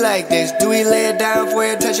like this? Do we lay it down for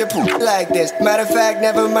you, touch your poop like this? Matter of fact,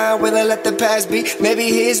 never mind, will I let the past be? Maybe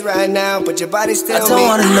he's right now, but your body's still me. I don't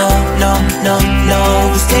wanna know, no, no, no,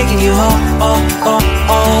 who's taking you home, oh, oh,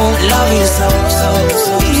 oh, loving you so, so,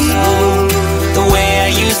 so, so, the way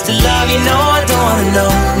to love you. No, I don't wanna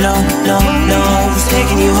know, no, no, no. Who's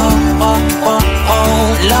taking you home, oh, oh, oh.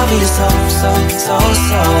 Love you so, so, so,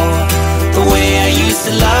 so. The way I used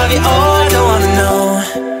to love you, oh, I don't wanna know.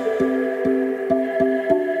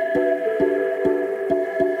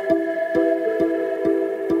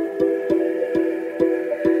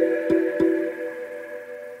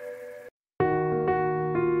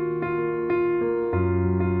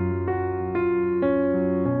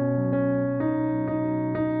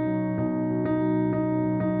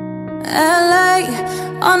 LA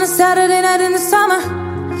on a Saturday night in the summer,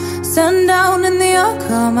 sundown and they all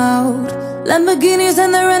come out. Lamborghinis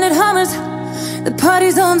and the rented Hummers. The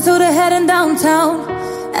party's on, so they're heading downtown.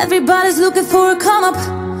 Everybody's looking for a come up,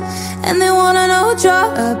 and they wanna know what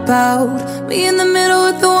you're about. Me in the middle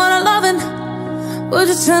with the one I'm loving. We're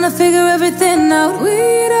just trying to figure everything out. We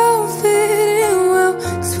don't fit in well,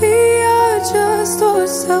 'cause we are just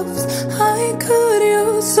ourselves. I could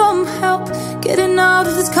use some help getting out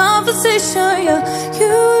of this conversation. Yeah,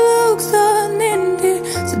 you look stunning, dear,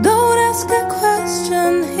 so don't ask that question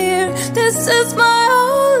here. This is my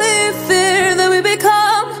only fear, that we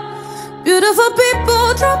become beautiful people.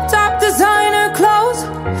 Drop top designer clothes,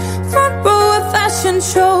 front row of fashion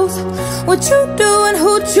shows. What you do and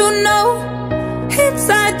who you know,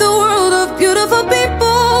 inside the world of beautiful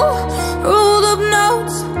people. Rolled up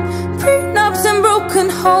notes, prenups and broken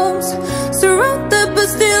homes. Surrounded but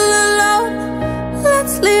still alone.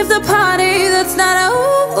 Let's leave the party, that's not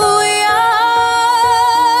who we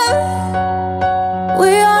are.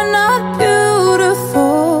 We are not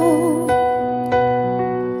beautiful.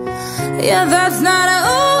 Yeah, that's not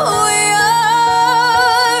who we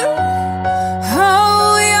are. Oh,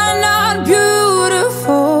 we are not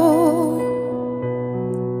beautiful.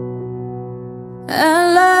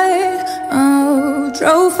 LA, oh,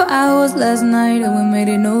 drove for hours last night and we made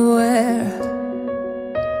it nowhere.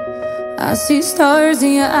 I see stars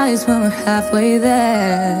in your eyes when we're halfway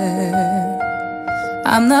there.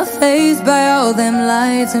 I'm not fazed by all them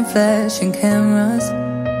lights and flashing cameras,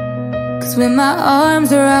 'cause with my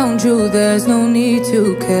arms around you there's no need to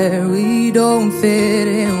care. We don't fit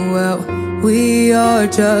in well, we are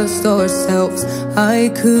just ourselves. I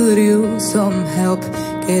could use some help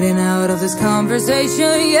getting out of this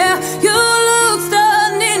conversation. Yeah, you look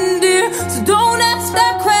stunning, dear, so don't ask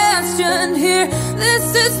that question here. This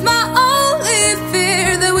is my only fear,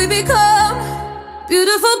 that we become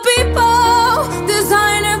beautiful people.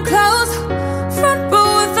 Designer clothes, front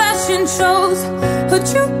row of fashion shows. What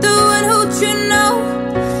you do and who you know,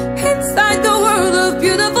 inside the world of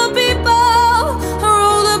beautiful people.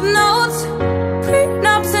 Roll up notes,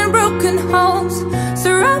 prenups and broken homes.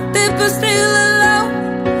 Surrounded but still alone.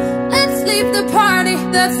 Let's leave the party,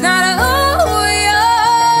 that's not who we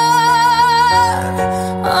are.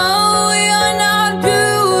 Oh, we are not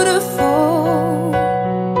beautiful.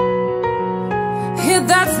 Yeah,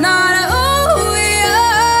 that's not who we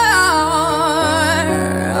are.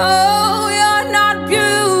 Oh, we are not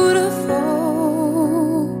beautiful.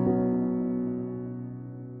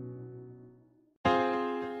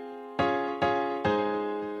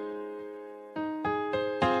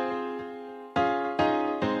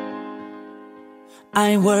 I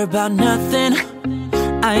ain't worried about nothing,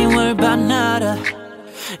 I ain't worried about nada.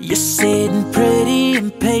 You're sitting pretty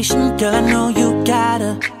impatient, girl, I know you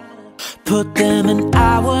gotta put them in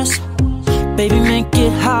hours, baby, make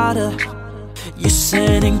it harder. You're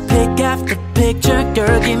sending pic after picture,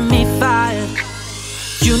 girl, give me fire.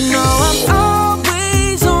 You know I'm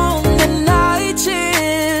always on the night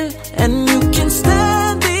shift, and you can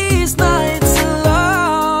stand these nights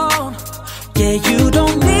alone. Yeah, you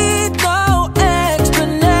don't need no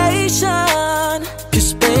explanation, 'cause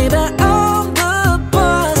baby, I'm the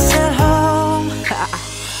boss at home.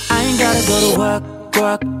 I ain't gotta go to work,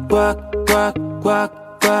 work, work, work, work,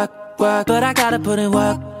 work, work, but I gotta put in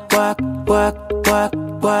work, work, work, work,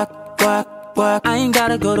 work, work, work. I ain't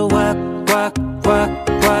gotta go to work, work, work,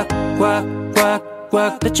 work, work, work,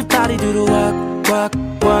 work. Let your body do the work, work,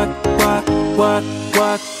 work, work, work,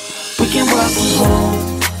 work. We can work from home,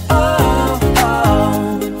 oh, oh.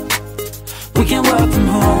 We can work from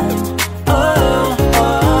home, oh,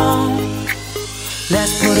 oh.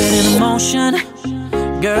 Let's put it in motion,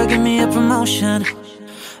 girl, give me a promotion.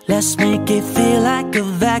 Let's make it feel like a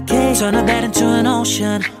vacation, turn a bed into an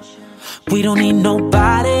ocean. We don't need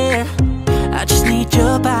nobody, I just need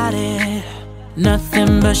your body.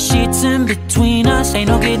 Nothing but sheets in between us, ain't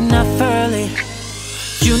no getting up early.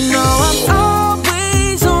 You know I'm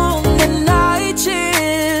always on the night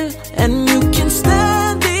shift, and you can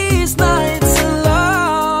stand these nights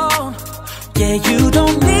alone. Yeah, you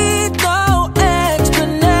don't need no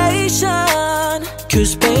explanation,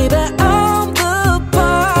 'Cause baby, I'm the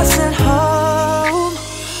boss at home.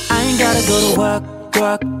 I ain't gotta go to work,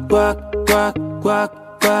 work, work, work, work,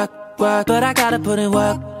 work, work, but I gotta put in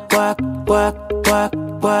work, work, work, work,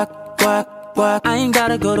 work, work, work. I ain't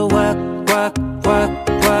gotta go to work, work, work,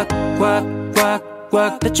 work, work, work,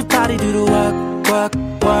 work. Let your body do the work, work,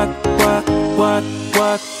 work, work, work,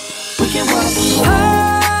 work. We can work from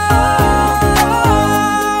home.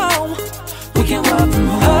 We can work from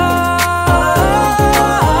home.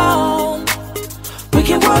 We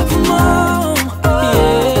can work from home.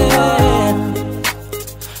 Yeah.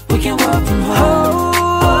 We can work from home.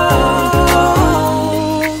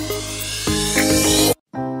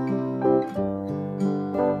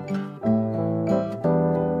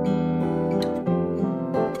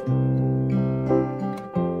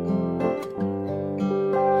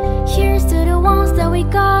 Cheers to the ones that we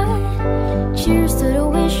got. Cheers to the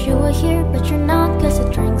wish you were here, but you're not. 'Cause the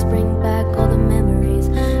drinks bring back all the memories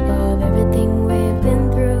of everything we've been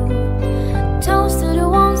through. Toast to the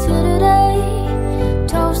ones here today.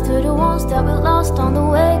 Toast to the ones that we lost on the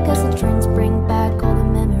way. 'Cause the drinks bring back all the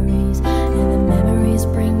memories, and the memories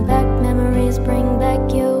bring back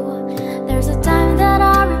you. There's a time that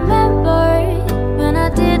I remember when I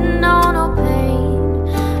didn't know no pain,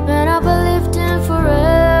 when I believed in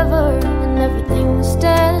forever and everything would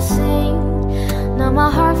stay the same. Now my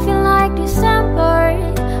heart feel like December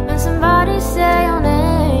when somebody say your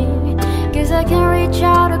name. 'Cause I can't reach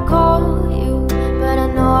out to call you, but I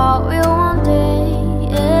know I will one day.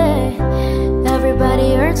 Yeah. Everybody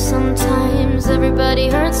hurts sometimes, everybody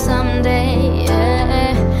hurts someday.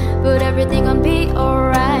 Yeah. But everything gon' be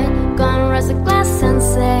alright. Gonna raise a glass and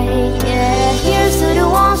say, yeah. Here's to the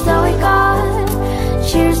ones that we got.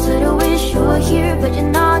 Cheers to the wish you were here, but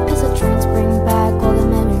you're not. 'Cause the drinks bring back all the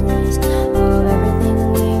memories of everything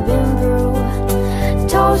we've been through.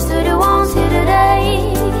 Toast to the ones here today.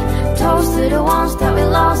 Toast to the ones that we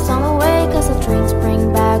lost on the way. 'Cause the drinks bring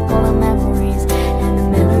back all the memories, and the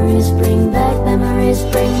memories bring back you. Memories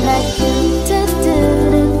bring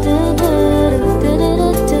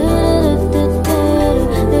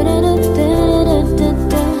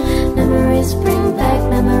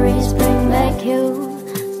back you.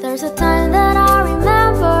 There's a time that I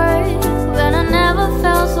remember when I never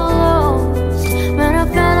felt so lost, when I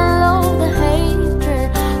felt alone, the hatred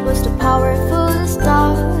was too powerful to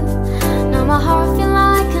stop. Now my heart feel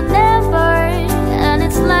like a never, and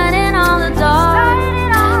it's lighting on the dark.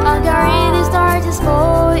 I'll carry these torches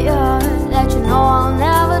for you, that you know I'll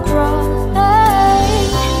never drop. Hey.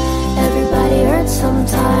 Everybody hurts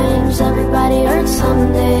sometimes, everybody hurts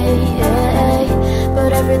someday. Yeah. But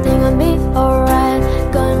everything will be alright.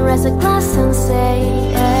 Gonna raise a glass and say,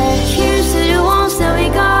 yeah. Cheers to the ones that we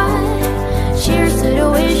got. Cheers to the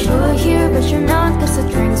wish you were here, but you're not. 'Cause the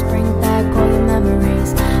drinks bring back all the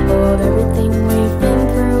memories of everything we've been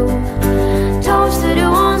through. Toast to the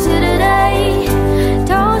ones here today.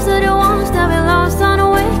 Toast to the ones that we lost on the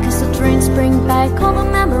way. 'Cause the drinks bring back all the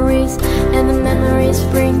memories, and the memories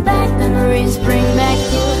bring back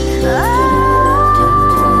you.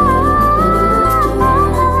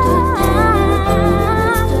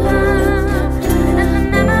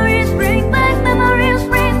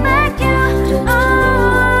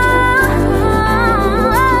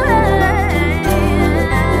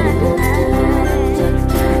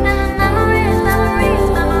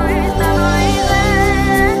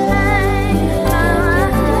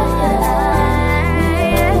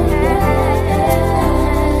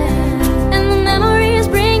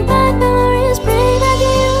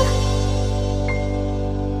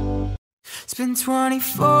 It's been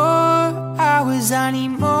 24 hours, I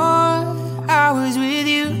need more hours with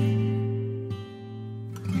you.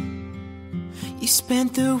 You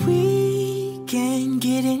spent the weekend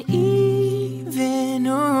getting even,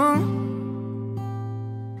 oh.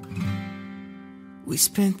 We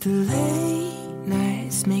spent the late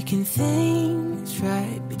nights making things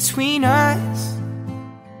right between us.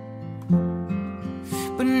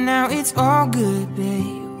 But now it's all good,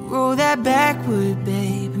 babe. Roll that backward,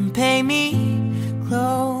 babe, and pay me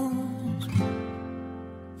close.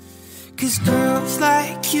 'Cause girls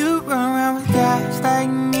like you run around with guys like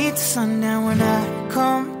me till sundown. When I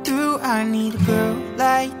come through, I need a girl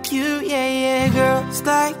like you, yeah, yeah. Girls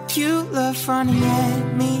like you love running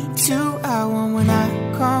at me too. I want when I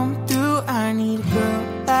come through, I need a girl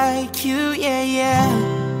like you, yeah, yeah.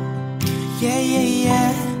 Yeah, yeah,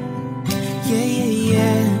 yeah. Yeah, yeah,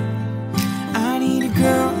 yeah. I need a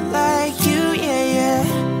girl like you, yeah, yeah.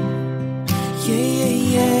 Yeah, yeah,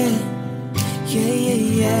 yeah. Yeah, yeah,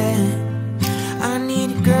 yeah. I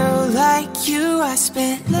need a girl like you. I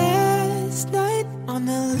spent last night on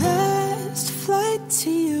the last flight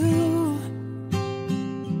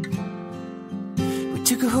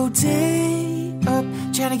whole day up,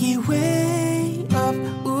 trying to get way up,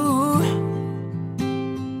 ooh.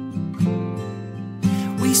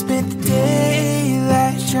 We spent the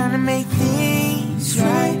daylight trying to make things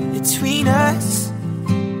right between us.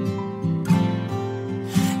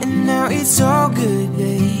 And now it's all good,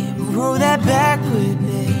 babe. Roll that backward,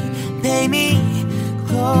 babe. Pay me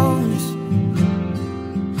close.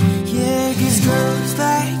 Yeah, 'cause girls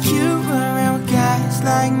like you run around with guys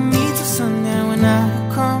like me till sundown. When I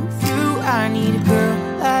come through, I need a girl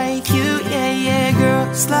like you. Yeah, yeah,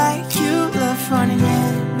 girls like you love running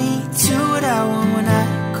at me. Do what I want when I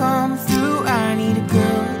come through. I need a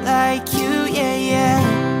girl like you. Yeah, yeah.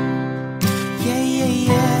 Yeah, yeah,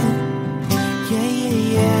 yeah. Yeah, yeah,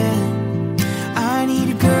 yeah. I need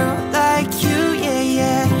a girl like you. Yeah,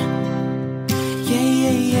 yeah. Yeah,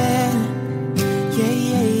 yeah, yeah. Yeah,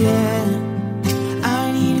 yeah, yeah.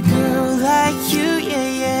 I need a girl like you, yeah,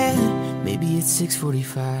 yeah. Maybe it's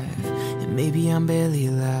 6:45, and maybe I'm barely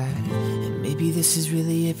alive, and maybe this is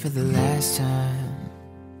really it for the last time.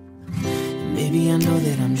 And maybe I know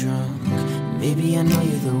that I'm drunk, maybe I know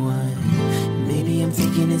you're the one. Maybe I'm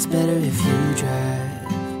thinking it's better if you drive.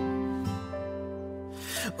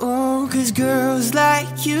 Oh, 'cause girls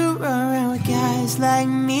like you run around with guys like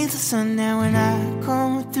me till sundown. When I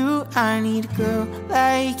come through, I need a girl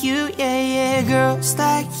like you, yeah, yeah. Girls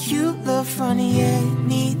like you love running at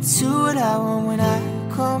me. Do what I want when I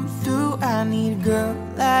come through. I need a girl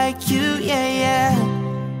like you, yeah, yeah.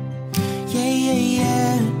 Yeah, yeah,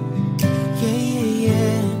 yeah. Yeah, yeah,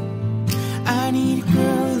 yeah. I need a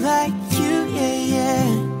girl like you, yeah, yeah.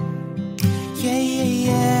 Yeah, yeah,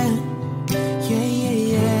 yeah. Yeah, yeah,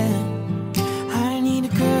 yeah. I need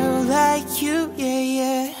a girl like you, yeah,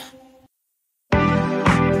 yeah.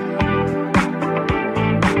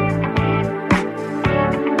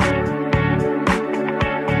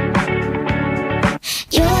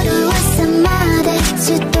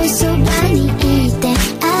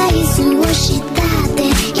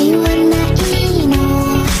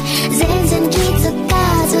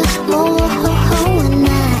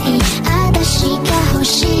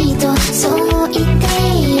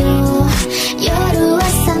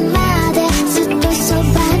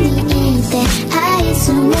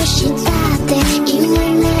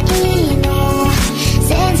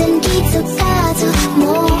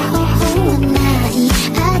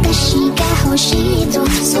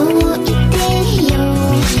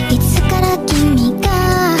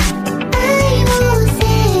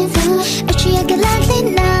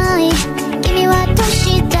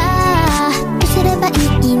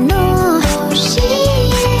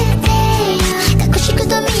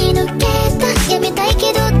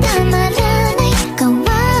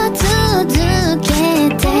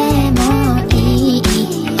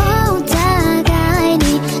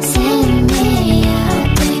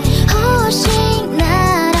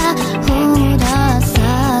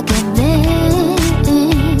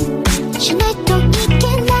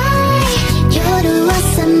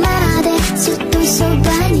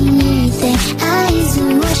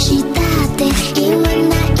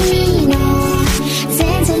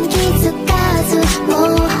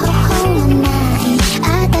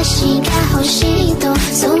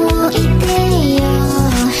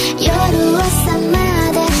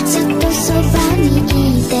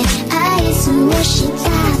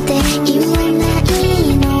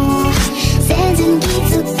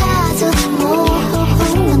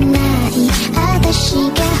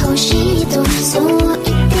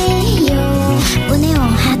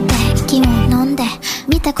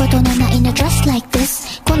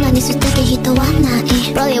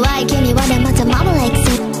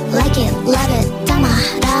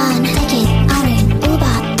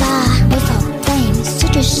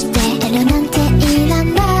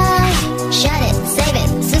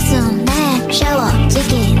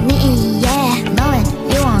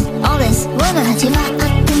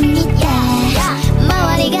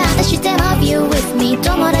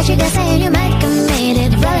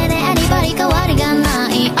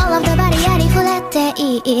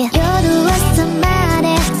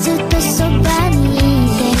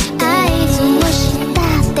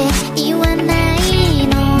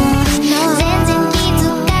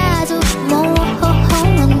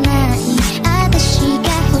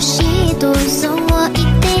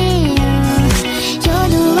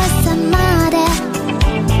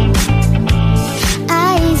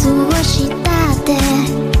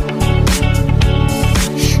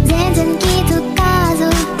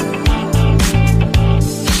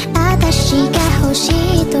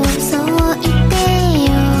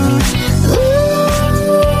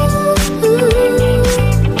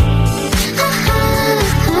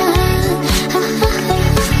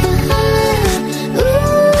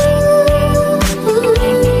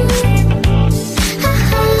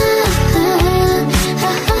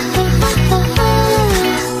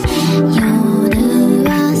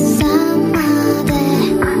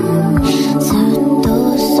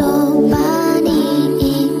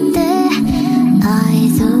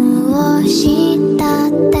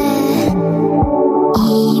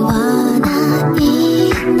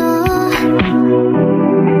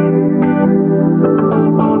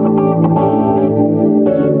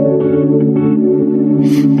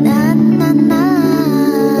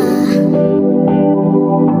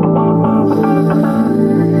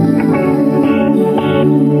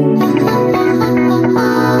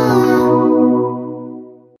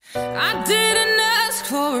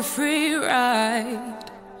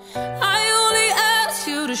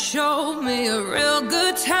 to show me a real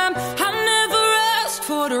good time. I never asked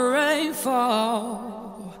for the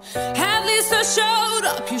rainfall. At least I showed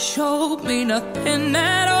up, you showed me nothing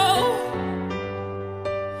at all.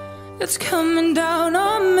 It's coming down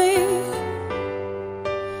on me.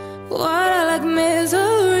 What I like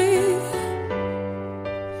misery.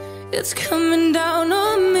 It's coming down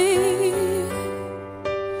on me.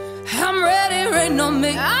 I'm ready, rain on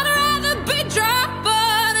me. I'd rather be dry,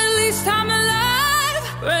 but at least I'm alive.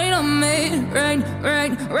 Rain on me, rain,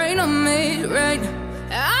 rain, rain on me, rain.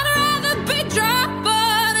 I'd rather be dry,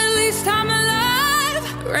 but at least I'm alive.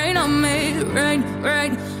 Rain on me, rain,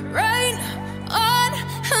 rain, rain on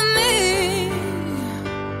me.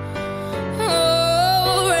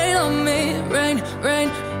 Oh, rain on me, rain, rain,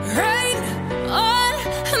 rain on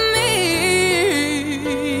me.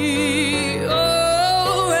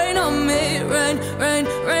 Oh, rain on me, rain, rain,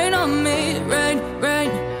 rain on me, rain, rain.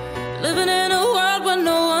 Living in a world where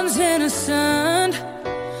no one's innocent.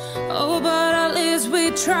 Oh, but at least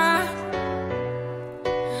we try.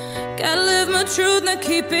 Gotta live my truth and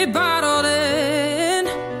keep it bottled in,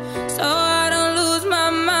 so I don't lose my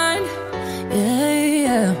mind. Yeah,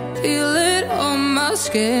 yeah. Feel it on my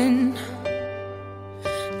skin,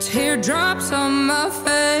 teardrops on my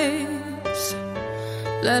face.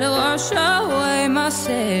 Let it wash away my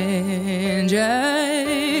sins,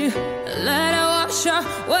 yeah. Let it wash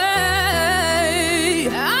away.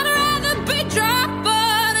 I'd rather be dry,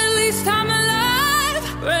 but at least I'm alive.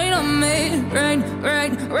 Rain on me, rain,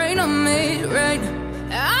 rain, rain on me, rain.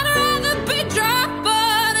 I'd rather be dry,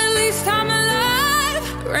 but at least I'm alive.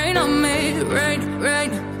 Rain on me, rain,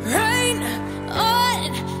 rain, rain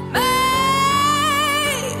on me.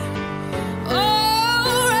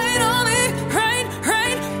 Oh, rain on me, rain,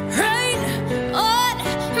 rain, rain on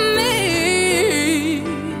me.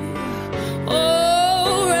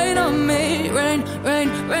 Oh, rain on me, rain, rain,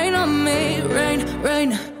 rain on me, rain, rain.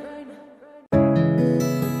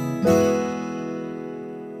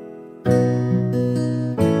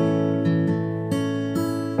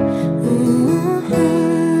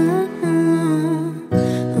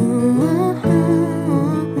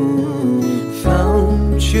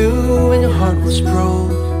 Found you when your heart was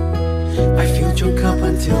broke. I filled your cup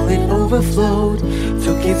until it overflowed.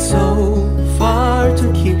 Took it so far to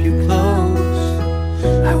keep you close.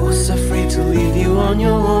 I was afraid to leave you on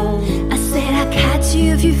your own. I said I'd catch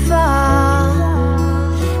you if you fall,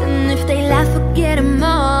 and if they laugh, forget them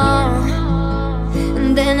all.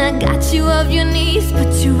 And then I got you off your knees,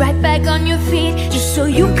 put you right back on your feet, just so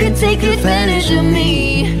you could take advantage of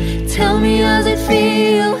me. Tell me, how's it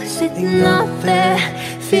feel, sitting up there,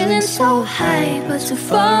 feeling so high, but too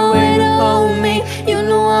far away to hold me. You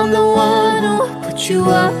know I'm the one who put you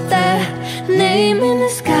up there, name in the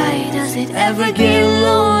sky. Does it ever get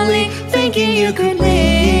lonely, thinking you could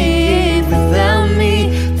live without me,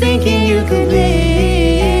 thinking you could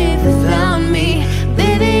live without me?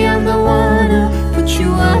 Baby, I'm the one who put you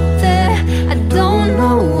up there, I don't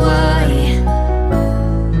know why,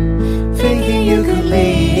 Thinking you could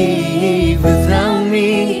leave without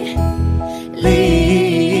me,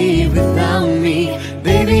 leave without me.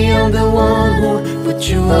 Baby, I'm the one who put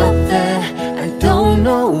you up there, I don't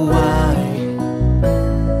know why.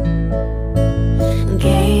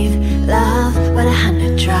 gave love but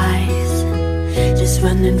 100 tries, just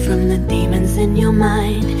running from the demons in your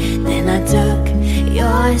mind. Then I took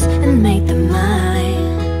yours and made them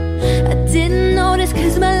mine. I didn't notice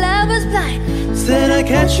cause my love was blind. Said I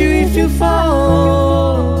catch you if you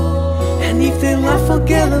fall, and if they laugh,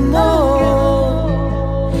 forget them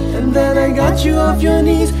all. And then I got you off your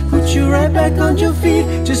knees, put you right back on your feet,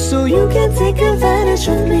 just so you can take advantage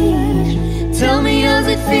of me. Tell me, how's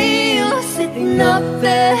it feel, sitting up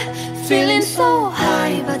there, feeling so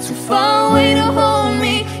high, but too far away to hold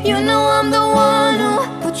me. You know I'm the one who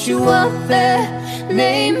put you up there,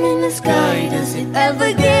 name in the sky. Does it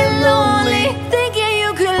ever get lonely, thinking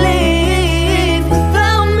you could live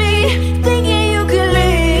without me, thinking you could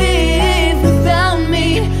live without me?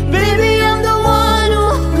 Baby, I'm the one who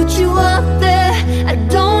put you up there, I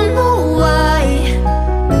don't know why,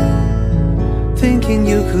 Thinking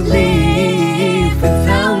you could leave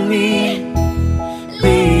without me,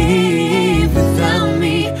 leave without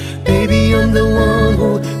me. Baby, I'm the one who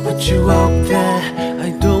put you up there, I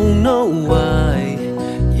don't know why,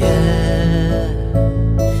 yeah.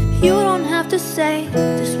 You don't have to say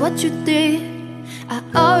just what you did, I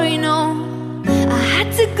already know. I had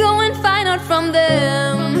to go and find out from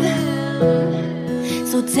them.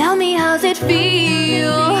 So tell me, how's it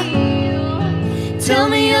feel? Tell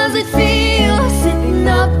me, how's it feel, sitting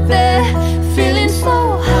up there, feeling so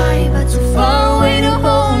high, but too far away to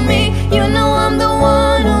hold me. You know I'm the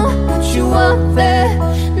one who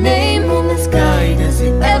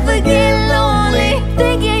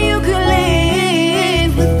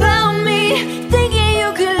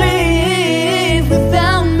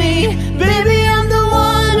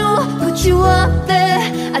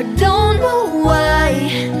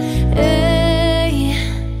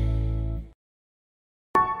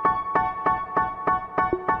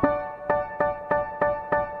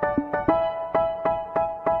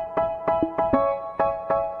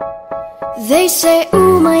They say,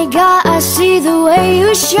 oh my God, I see the way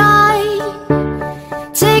you shine.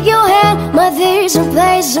 Take your hand, my days, and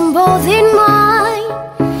place them both in mine.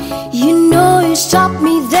 You know you stopped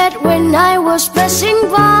me dead when I was passing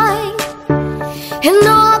by. And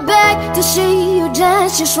now I beg to see you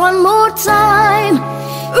dance just one more time.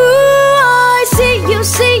 Ooh, I see you,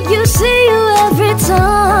 see you, see you every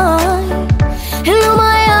time. And oh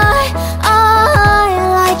my, I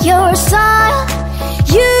like your style.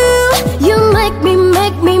 You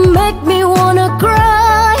make me wanna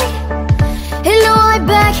cry. And now I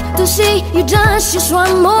beg to see you dance just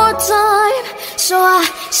one more time. So I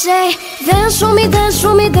say, dance for me, dance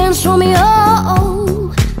for me, dance for me, oh,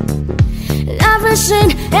 oh. Never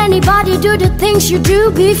seen anybody do the things you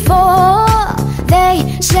do before.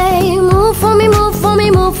 They say, move for me, move for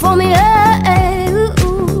me, move for me, hey, hey, ooh,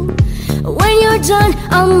 ooh. When you're done,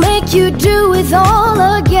 I'll make you do it all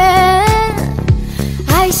again.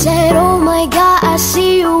 I said, oh my God, I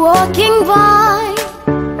see you walking by.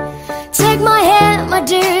 Take my hand, my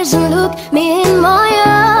dears, and look me in my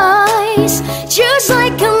eyes. Just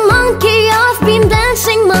like a monkey, I've been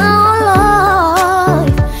dancing my whole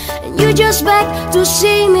life. And you just beg to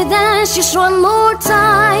see me dance just one more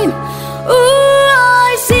time. Ooh,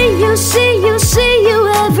 I see you, see you, see you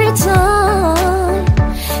every time.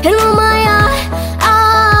 And oh my,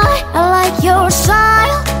 I like your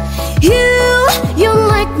style. You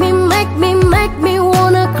make me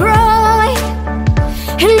wanna cry.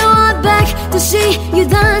 And now I beg to see you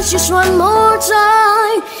dance just one more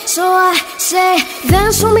time. So I say,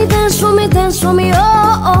 dance for me, dance for me, dance for me,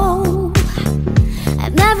 oh, oh.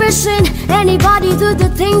 I've never seen anybody do the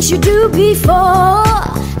things you do before.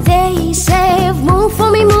 They say, move for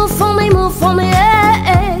me, move for me, move for me, hey,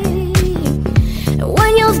 hey.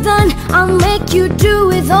 When you're done, I'll make you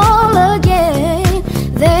do it all again.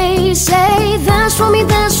 They say, dance for me,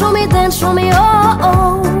 dance for me, dance for me, oh,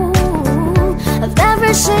 oh. I've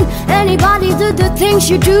never seen anybody do the things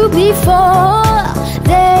you do before.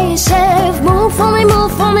 They say, move for me,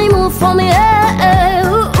 move for me, move for me, hey, hey,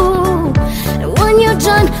 ooh, ooh. And when you're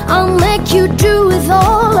done, I'll make you do it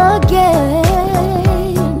all again.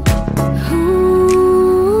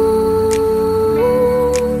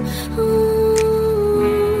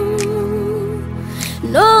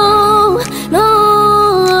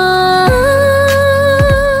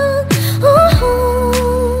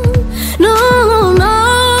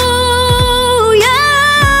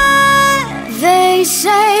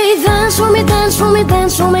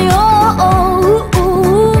 Dance for me, oh, oh,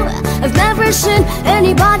 oh. I've never seen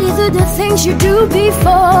anybody do the things you do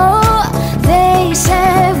before. They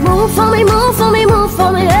say, move for me, move for me, move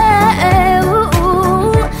for me, hey, hey, ooh,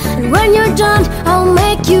 ooh. And when you're done, I'll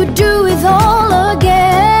make you do it all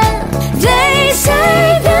again. They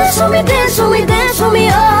say, dance for me, dance for me, dance for me,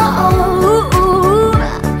 oh, oh, oh.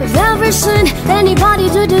 I've never seen anybody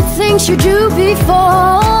do the things you do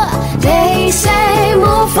before. They say,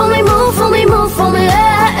 move for me, move for me, move for me,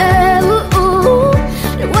 hey, hey, ooh, ooh.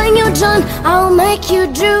 And when you're done, I'll make you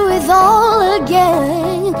do it all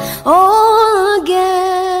again, all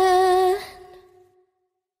again.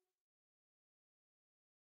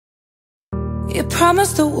 You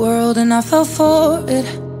promised the world and I fell for it.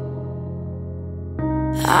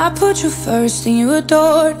 I put you first and you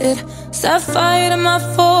adored it. Set fire to my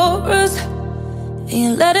forest and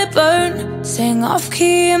you let it burn. Sang off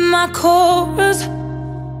key in my chorus,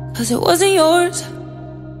 cause it wasn't yours.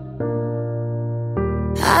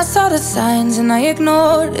 I saw the signs and I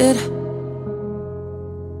ignored it.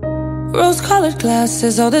 Rose-colored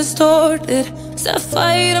glasses all distorted. Set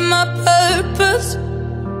fire to my purpose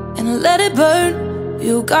and let it burn.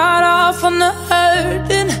 You got off on the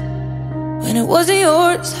hurting when it wasn't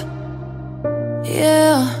yours.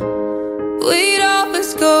 Yeah, we'd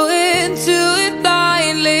always go into it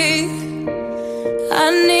blindly. I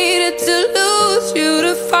needed to lose you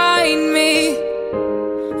to find me.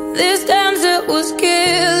 This dance, it was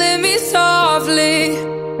killing me softly.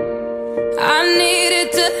 I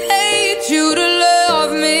needed to hate you to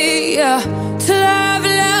love me, yeah. To love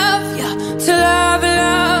ya, to love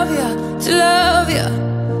ya, to love ya.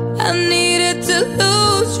 I needed to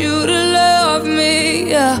lose you to love me,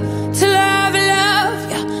 yeah. To love ya,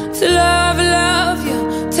 to love ya,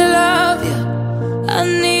 to love ya. I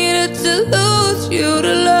needed to lose you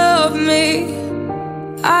to love me.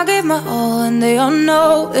 I gave my all and they all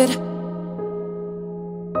know it.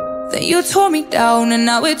 Then you tore me down and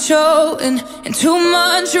now it's showing. And 2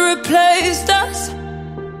 months you replaced us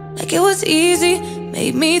like it was easy.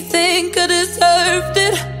 Made me think I deserved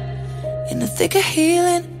it. In the thick of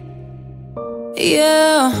healing,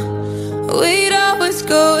 yeah. We'd always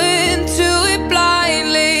go into it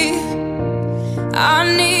blindly.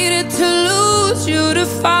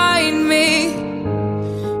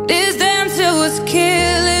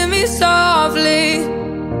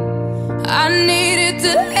 I needed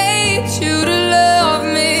to hate you to love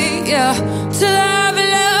me, yeah. To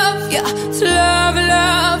love ya, to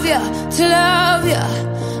love ya, to love ya.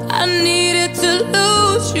 I needed to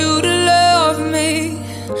lose you to love me.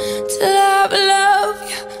 To love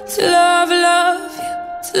ya, to love ya,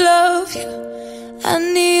 to love ya. I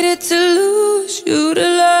needed to lose you to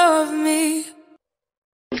love me.